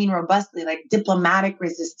resistance here, I mean robustly, like diplomatic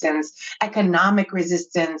resistance, economic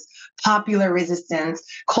resistance, popular resistance,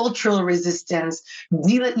 cultural resistance,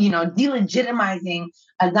 delegitimizing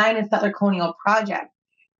a Zionist settler colonial project.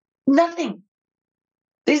 Nothing.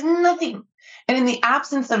 There's nothing. And in the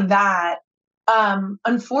absence of that,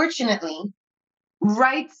 unfortunately,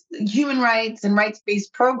 human rights and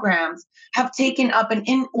rights-based programs have taken up an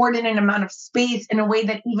inordinate amount of space in a way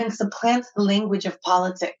that even supplants the language of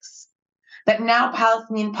politics. That now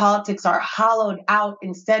Palestinian politics are hollowed out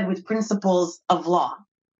instead with principles of law,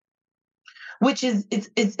 which is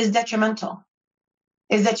detrimental.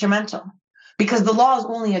 Is detrimental because the law is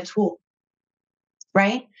only a tool,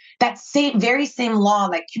 right? That very same law,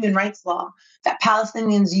 like human rights law, that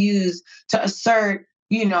Palestinians use to assert,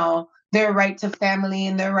 their right to family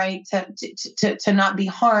and their right to not be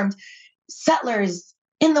harmed. Settlers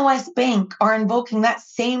in the West Bank are invoking that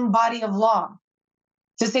same body of law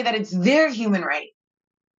to say that it's their human right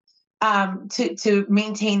to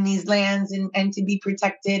maintain these lands and to be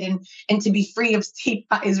protected and to be free of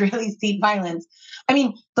Israeli state violence. I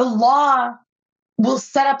mean, the law will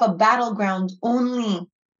set up a battleground only,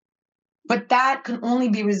 but that can only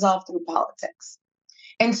be resolved through politics.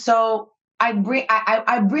 And so I bring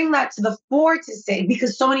that to the fore to say,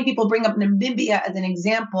 because so many people bring up Namibia as an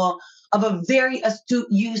example of a very astute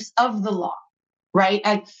use of the law, right?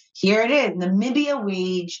 And here it is. Namibia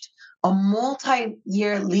waged a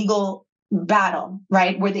multi-year legal battle,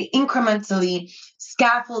 right? Where they incrementally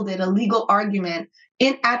scaffolded a legal argument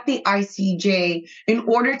at the ICJ in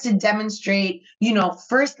order to demonstrate,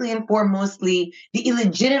 firstly and foremostly, the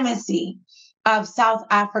illegitimacy of South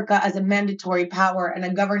Africa as a mandatory power and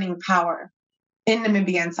a governing power in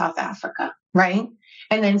Namibia and South Africa, right?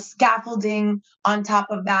 And then scaffolding on top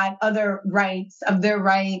of that other rights of their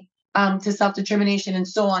right to self-determination and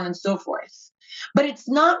so on and so forth. But it's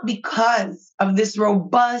not because of this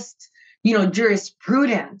robust,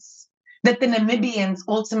 jurisprudence that the Namibians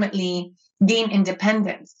ultimately gain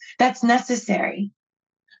independence. That's necessary.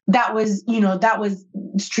 That was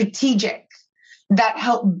strategic. That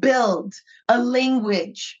helped build a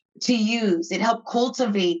language to use. It helped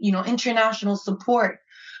cultivate, international support.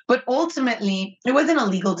 But ultimately, it wasn't a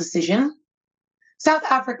legal decision. South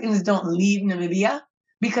Africans don't leave Namibia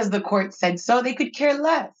because the court said so. They could care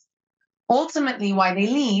less. Ultimately, why they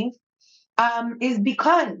leave is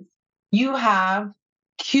because you have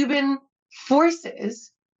Cuban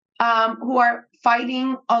forces who are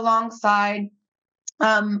fighting alongside,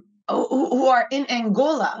 who are in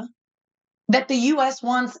Angola, that the U.S.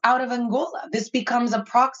 wants out of Angola. This becomes a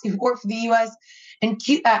proxy war for the U.S. and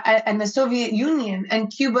the Soviet Union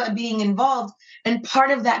and Cuba being involved. And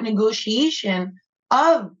part of that negotiation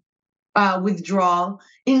of withdrawal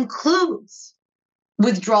includes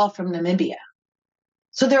withdrawal from Namibia.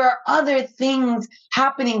 So there are other things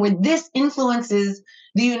happening where this influences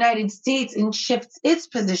the United States and shifts its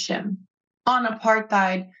position on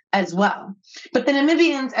apartheid as well. But the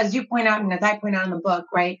Namibians, as you point out, and as I point out in the book,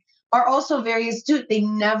 right, are also very astute. They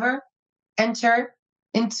never enter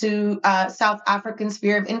into South African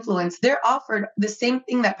sphere of influence, they're offered the same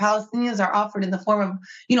thing that Palestinians are offered in the form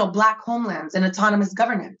of, black homelands and autonomous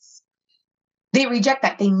governance. They reject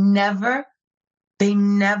that. They never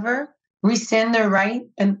rescind their right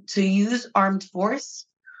to use armed force,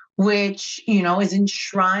 which, is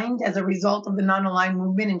enshrined as a result of the non-aligned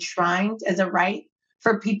movement, enshrined as a right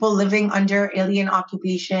for people living under alien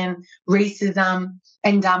occupation, racism,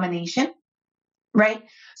 and domination, right?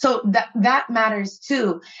 So that matters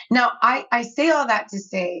too. Now, I say all that to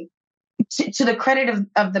say, to the credit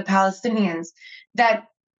of the Palestinians, that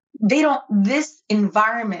this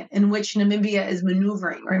environment in which Namibia is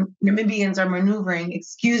maneuvering, or Namibians are maneuvering,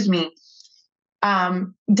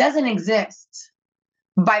 doesn't exist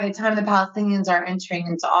by the time the Palestinians are entering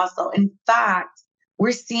into Oslo. In fact,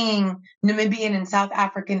 we're seeing Namibian and South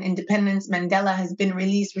African independence. Mandela has been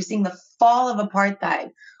released. We're seeing the fall of apartheid.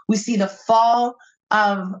 We see the fall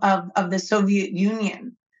of the Soviet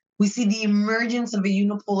Union. We see the emergence of a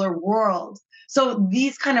unipolar world. So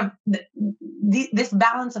this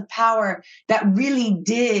balance of power that really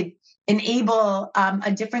did enable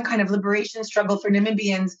a different kind of liberation struggle for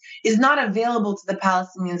Namibians is not available to the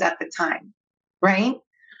Palestinians at the time, right?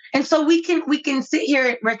 And so we can sit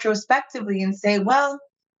here retrospectively and say, well,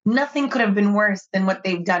 nothing could have been worse than what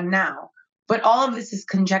they've done now. But all of this is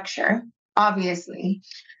conjecture, obviously.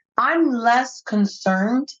 I'm less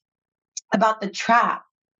concerned about the trap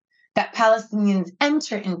that Palestinians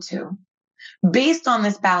enter into based on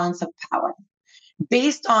this balance of power,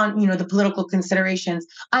 based on, the political considerations.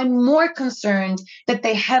 I'm more concerned that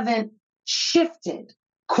they haven't shifted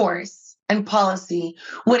course and policy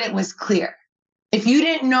when it was clear. If you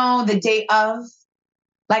didn't know the day of,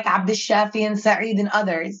 like Abdel Shafi and Saeed and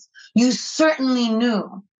others, you certainly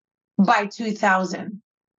knew by 2000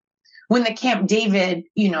 when the Camp David,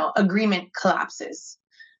 agreement collapses.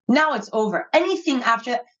 Now it's over. Anything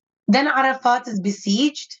after that, then Arafat is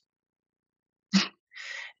besieged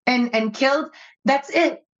and killed. That's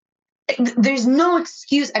it. There's no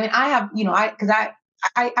excuse. I mean, I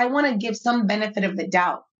want to give some benefit of the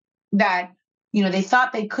doubt that, they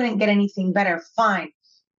thought they couldn't get anything better. Fine.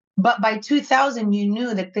 But by 2000, you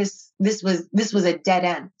knew that this was a dead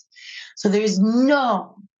end. So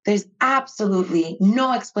there's absolutely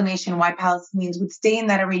no explanation why Palestinians would stay in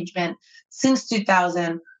that arrangement since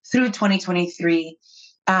 2000 through 2023,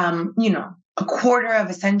 a quarter of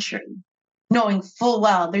a century, knowing full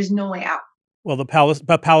well there's no way out. Well, the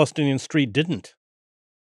Palestinian street didn't.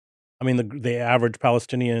 I mean, the average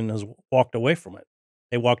Palestinian has walked away from it.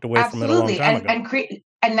 They walked away from it a long time ago.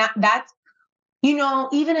 And that's,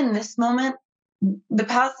 even in this moment, the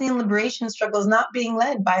Palestinian liberation struggle is not being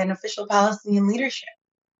led by an official Palestinian leadership,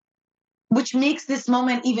 which makes this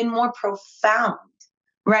moment even more profound,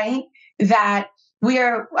 right? That we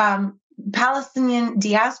are Palestinian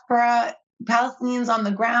diaspora, Palestinians on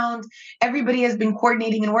the ground. Everybody has been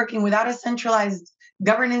coordinating and working without a centralized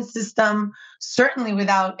governance system, certainly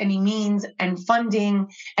without any means and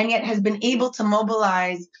funding, and yet has been able to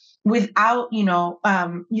mobilize without, in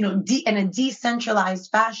a decentralized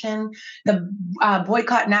fashion. The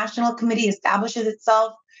Boycott National Committee establishes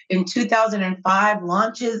itself in 2005,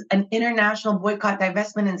 launches an international boycott,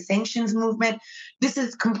 divestment, and sanctions movement. This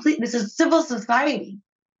is civil society.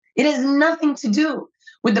 It has nothing to do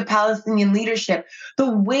with the Palestinian leadership. The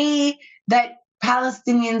way that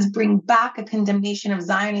Palestinians bring back a condemnation of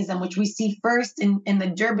Zionism, which we see first in the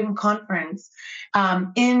Durban conference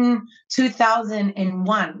in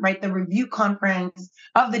 2001, right? The review conference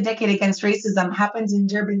of the Decade Against Racism happens in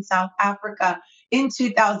Durban, South Africa in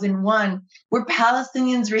 2001, where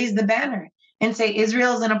Palestinians raise the banner and say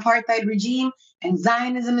Israel is an apartheid regime and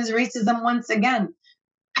Zionism is racism once again.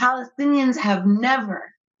 Palestinians have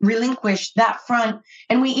never relinquished that front.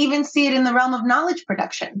 And we even see it in the realm of knowledge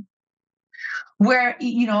production, where,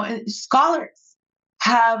 scholars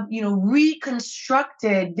have,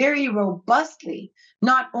 reconstructed very robustly,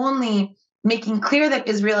 not only making clear that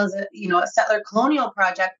Israel is a settler colonial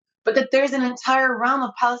project, but that there's an entire realm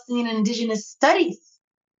of Palestinian indigenous studies,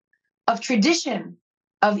 of tradition,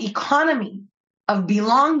 of economy, of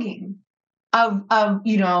belonging, of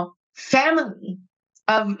family,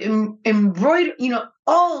 of embroidery,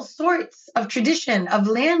 all sorts of tradition, of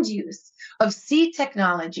land use, of seed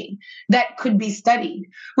technology that could be studied,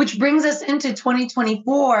 which brings us into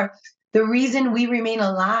 2024. The reason we remain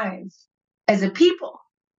alive as a people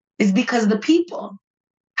is because the people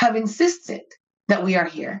have insisted that we are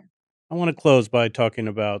here. I want to close by talking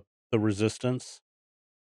about the resistance.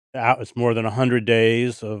 It's more than 100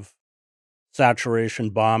 days of saturation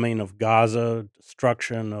bombing of Gaza,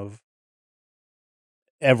 destruction of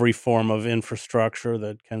every form of infrastructure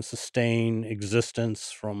that can sustain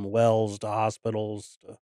existence, from wells to hospitals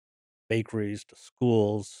to bakeries to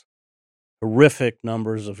schools. Horrific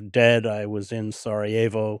numbers of dead. I was in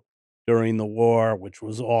Sarajevo during the war, which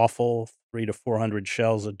was awful. 300 to 400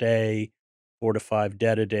 shells a day, 4 to 5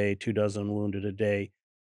 dead a day, 24 wounded a day.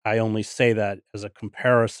 I only say that as a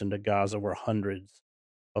comparison to Gaza, where hundreds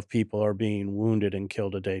of people are being wounded and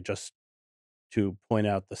killed a day, just to point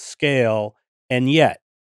out the scale. And yet,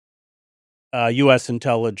 U.S.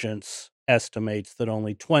 intelligence estimates that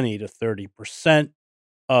only 20 to 30%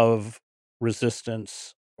 of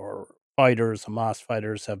resistance or fighters, Hamas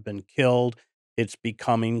fighters, have been killed. It's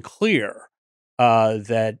becoming clear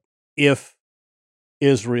that if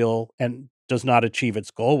Israel does not achieve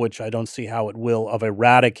its goal, which I don't see how it will, of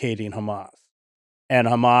eradicating Hamas, and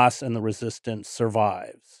Hamas and the resistance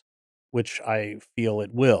survives, which I feel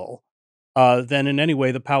it will, then in any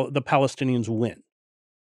way the Palestinians win.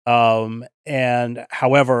 And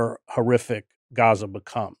however horrific Gaza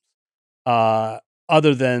becomes,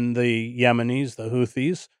 other than the Yemenis, the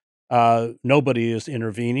Houthis, nobody is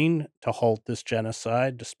intervening to halt this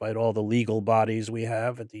genocide, despite all the legal bodies we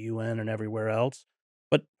have at the UN and everywhere else.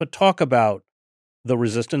 But talk about the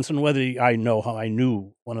resistance, and whether I know how I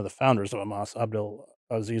knew one of the founders of Hamas, Abdel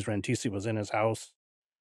Aziz Rantisi, was in his house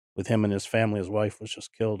with him and his family. His wife was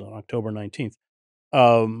just killed on October 19th.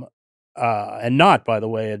 And not, by the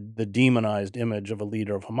way, the demonized image of a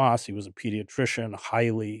leader of Hamas. He was a pediatrician,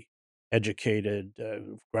 highly educated,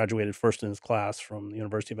 graduated first in his class from the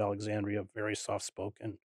University of Alexandria, very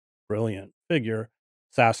soft-spoken, brilliant figure,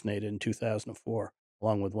 assassinated in 2004,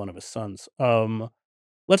 along with one of his sons.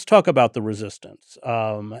 Let's talk about the resistance.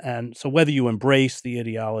 And so whether you embrace the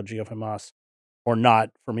ideology of Hamas or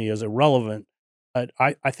not, for me, is irrelevant.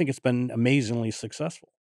 I think it's been amazingly successful.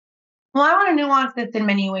 Well, I want to nuance this in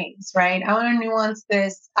many ways, right? I want to nuance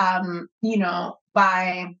this, by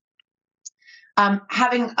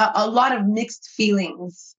having a lot of mixed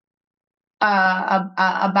feelings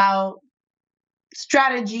about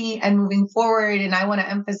strategy and moving forward. And I want to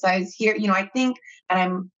emphasize here, I think,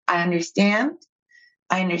 and I understand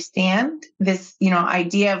this,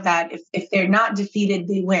 idea of that if they're not defeated,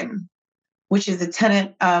 they win, which is a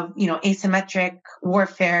tenet of, asymmetric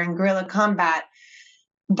warfare and guerrilla combat.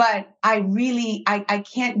 But I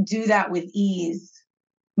can't do that with ease,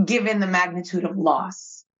 given the magnitude of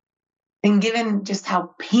loss and given just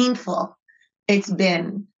how painful it's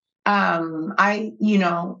been.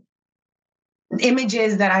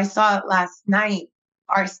 Images that I saw last night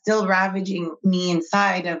are still ravaging me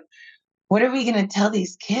inside of, what are we going to tell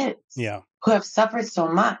these kids who have suffered so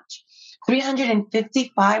much?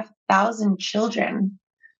 355,000 children,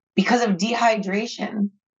 because of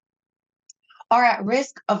dehydration, are at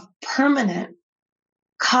risk of permanent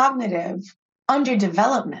cognitive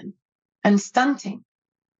underdevelopment and stunting,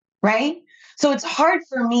 right? So it's hard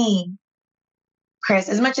for me, Chris,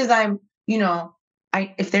 as much as I'm,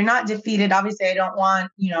 if they're not defeated, obviously I don't want,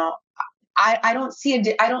 I don't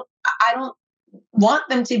want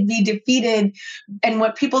them to be defeated. And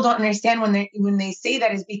what people don't understand when they say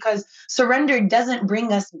that is because surrender doesn't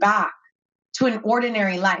bring us back to an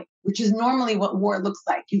ordinary life, which is normally what war looks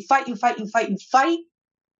like. You fight,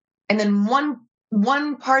 and then one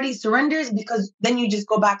party surrenders, because then you just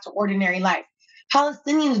go back to ordinary life.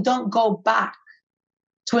 Palestinians don't go back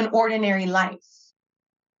to an ordinary life.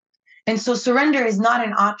 And so surrender is not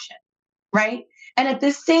an option, right? And at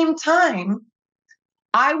the same time,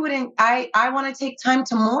 I want to take time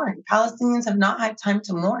to mourn. Palestinians have not had time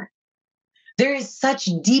to mourn. There is such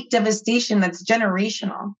deep devastation that's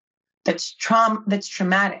generational, that's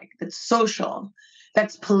traumatic, that's social,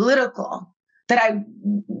 that's political, that I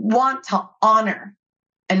want to honor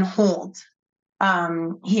and hold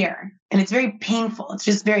here. And it's very painful. It's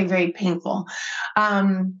just very, very painful.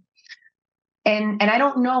 And I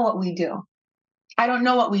don't know what we do. I don't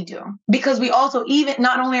know what we do, because we also, even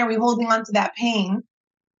not only are we holding on to that pain,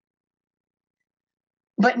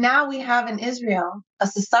 but now we have in Israel a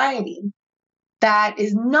society that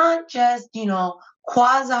is not just,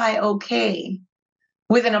 quasi okay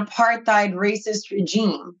with an apartheid racist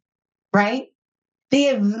regime, right? They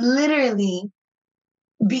have literally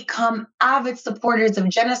become avid supporters of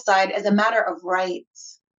genocide as a matter of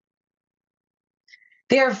rights.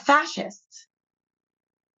 They are fascists.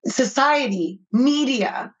 Society,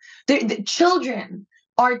 media, the children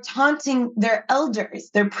are taunting their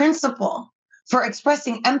elders, their principal, for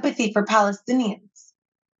expressing empathy for Palestinians.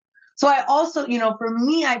 So I also, for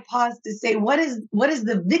me, I pause to say, what is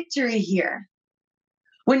the victory here?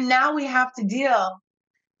 When now we have to deal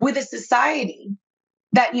with a society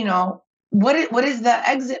that, what is the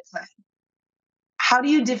exit plan? How do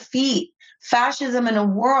you defeat fascism in a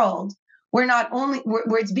world where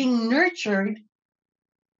where it's being nurtured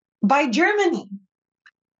by Germany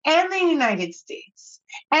and the United States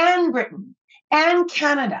and Britain and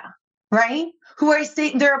Canada, right? Who are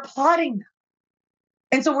saying they're applauding them.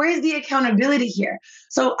 And so where is the accountability here?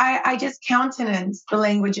 So I just countenance the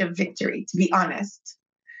language of victory, to be honest.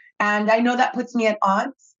 And I know that puts me at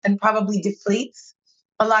odds and probably deflates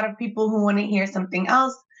a lot of people who want to hear something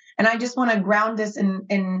else. And I just want to ground this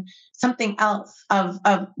in something else of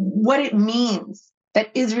what it means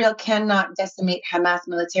that Israel cannot decimate Hamas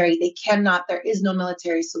military. They cannot. There is no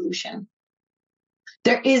military solution.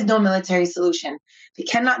 There is no military solution. They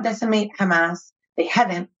cannot decimate Hamas. They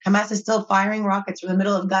haven't. Hamas is still firing rockets from the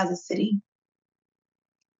middle of Gaza City.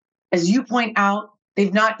 As you point out,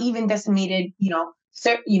 they've not even decimated,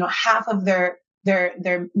 half of their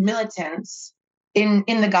militants in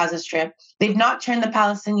the Gaza Strip. They've not turned the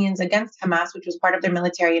Palestinians against Hamas, which was part of their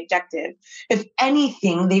military objective. If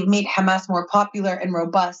anything, they've made Hamas more popular and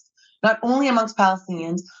robust, not only amongst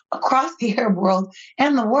Palestinians, across the Arab world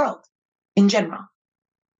and the world in general,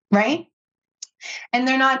 right? And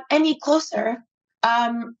they're not any closer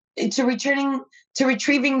to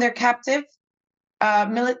retrieving their captive,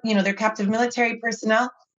 their captive military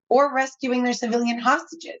personnel, or rescuing their civilian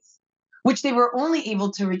hostages, which they were only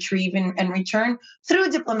able to retrieve and return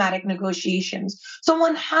through diplomatic negotiations. So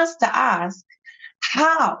one has to ask,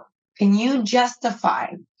 how can you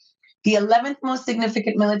justify the 11th most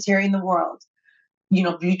significant military in the world,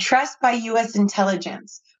 buttressed by U.S.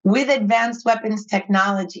 intelligence, with advanced weapons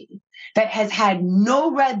technology, that has had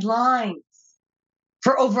no red lines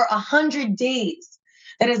for over 100 days,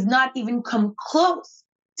 that has not even come close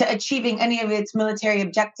to achieving any of its military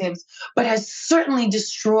objectives, but has certainly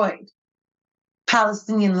destroyed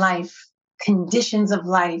Palestinian life, conditions of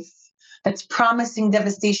life, that's promising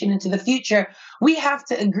devastation into the future? We have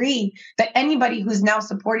to agree that anybody who's now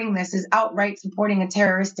supporting this is outright supporting a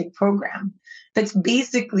terroristic program that's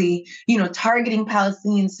basically, targeting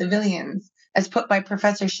Palestinian civilians, as put by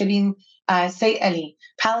Professor Shireen Sayali.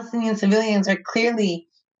 Palestinian civilians are clearly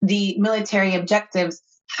the military objectives.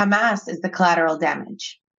 Hamas is the collateral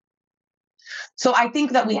damage. So I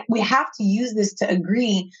think that we have to use this to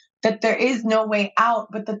agree that there is no way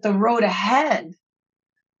out, but that the road ahead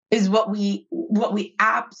is what we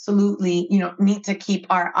absolutely need to keep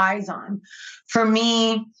our eyes on. For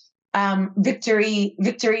me, victory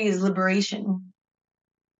is liberation.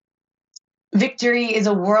 Victory is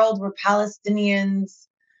a world where Palestinians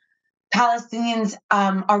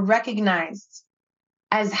are recognized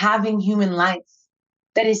as having human life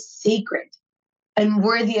that is sacred and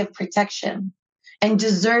worthy of protection and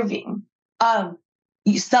deserving of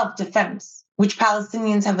self-defense, which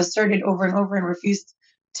Palestinians have asserted over and over and refused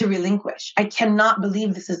to relinquish. I cannot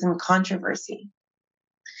believe this is in controversy.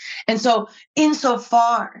 And so,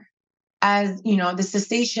 insofar as, the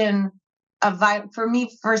cessation of violence, for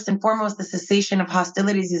me, first and foremost, the cessation of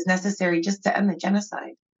hostilities is necessary just to end the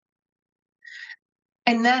genocide.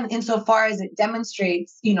 And then, insofar as it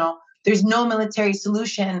demonstrates, there's no military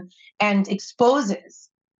solution and exposes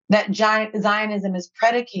that Zionism is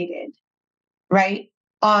predicated, right,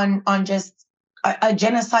 on just a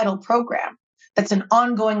genocidal program that's an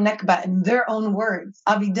ongoing Nakba in their own words.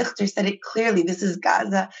 Avi Dichter said it clearly. This is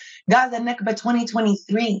Gaza Nakba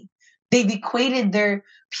 2023. They've equated their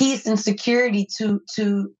peace and security to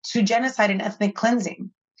genocide and ethnic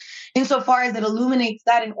cleansing. Insofar as it illuminates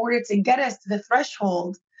that in order to get us to the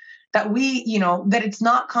threshold that that it's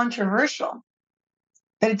not controversial,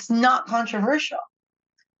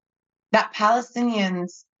 that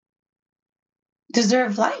Palestinians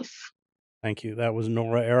deserve life. Thank you. That was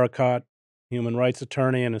Noura Erakat, human rights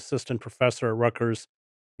attorney and assistant professor at Rutgers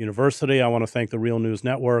University. I want to thank the Real News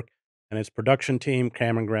Network and its production team,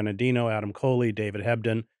 Cameron Granadino, Adam Coley, David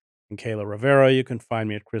Hebden, and Kayla Rivera. You can find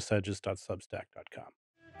me at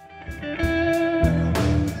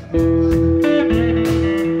chrishedges.substack.com.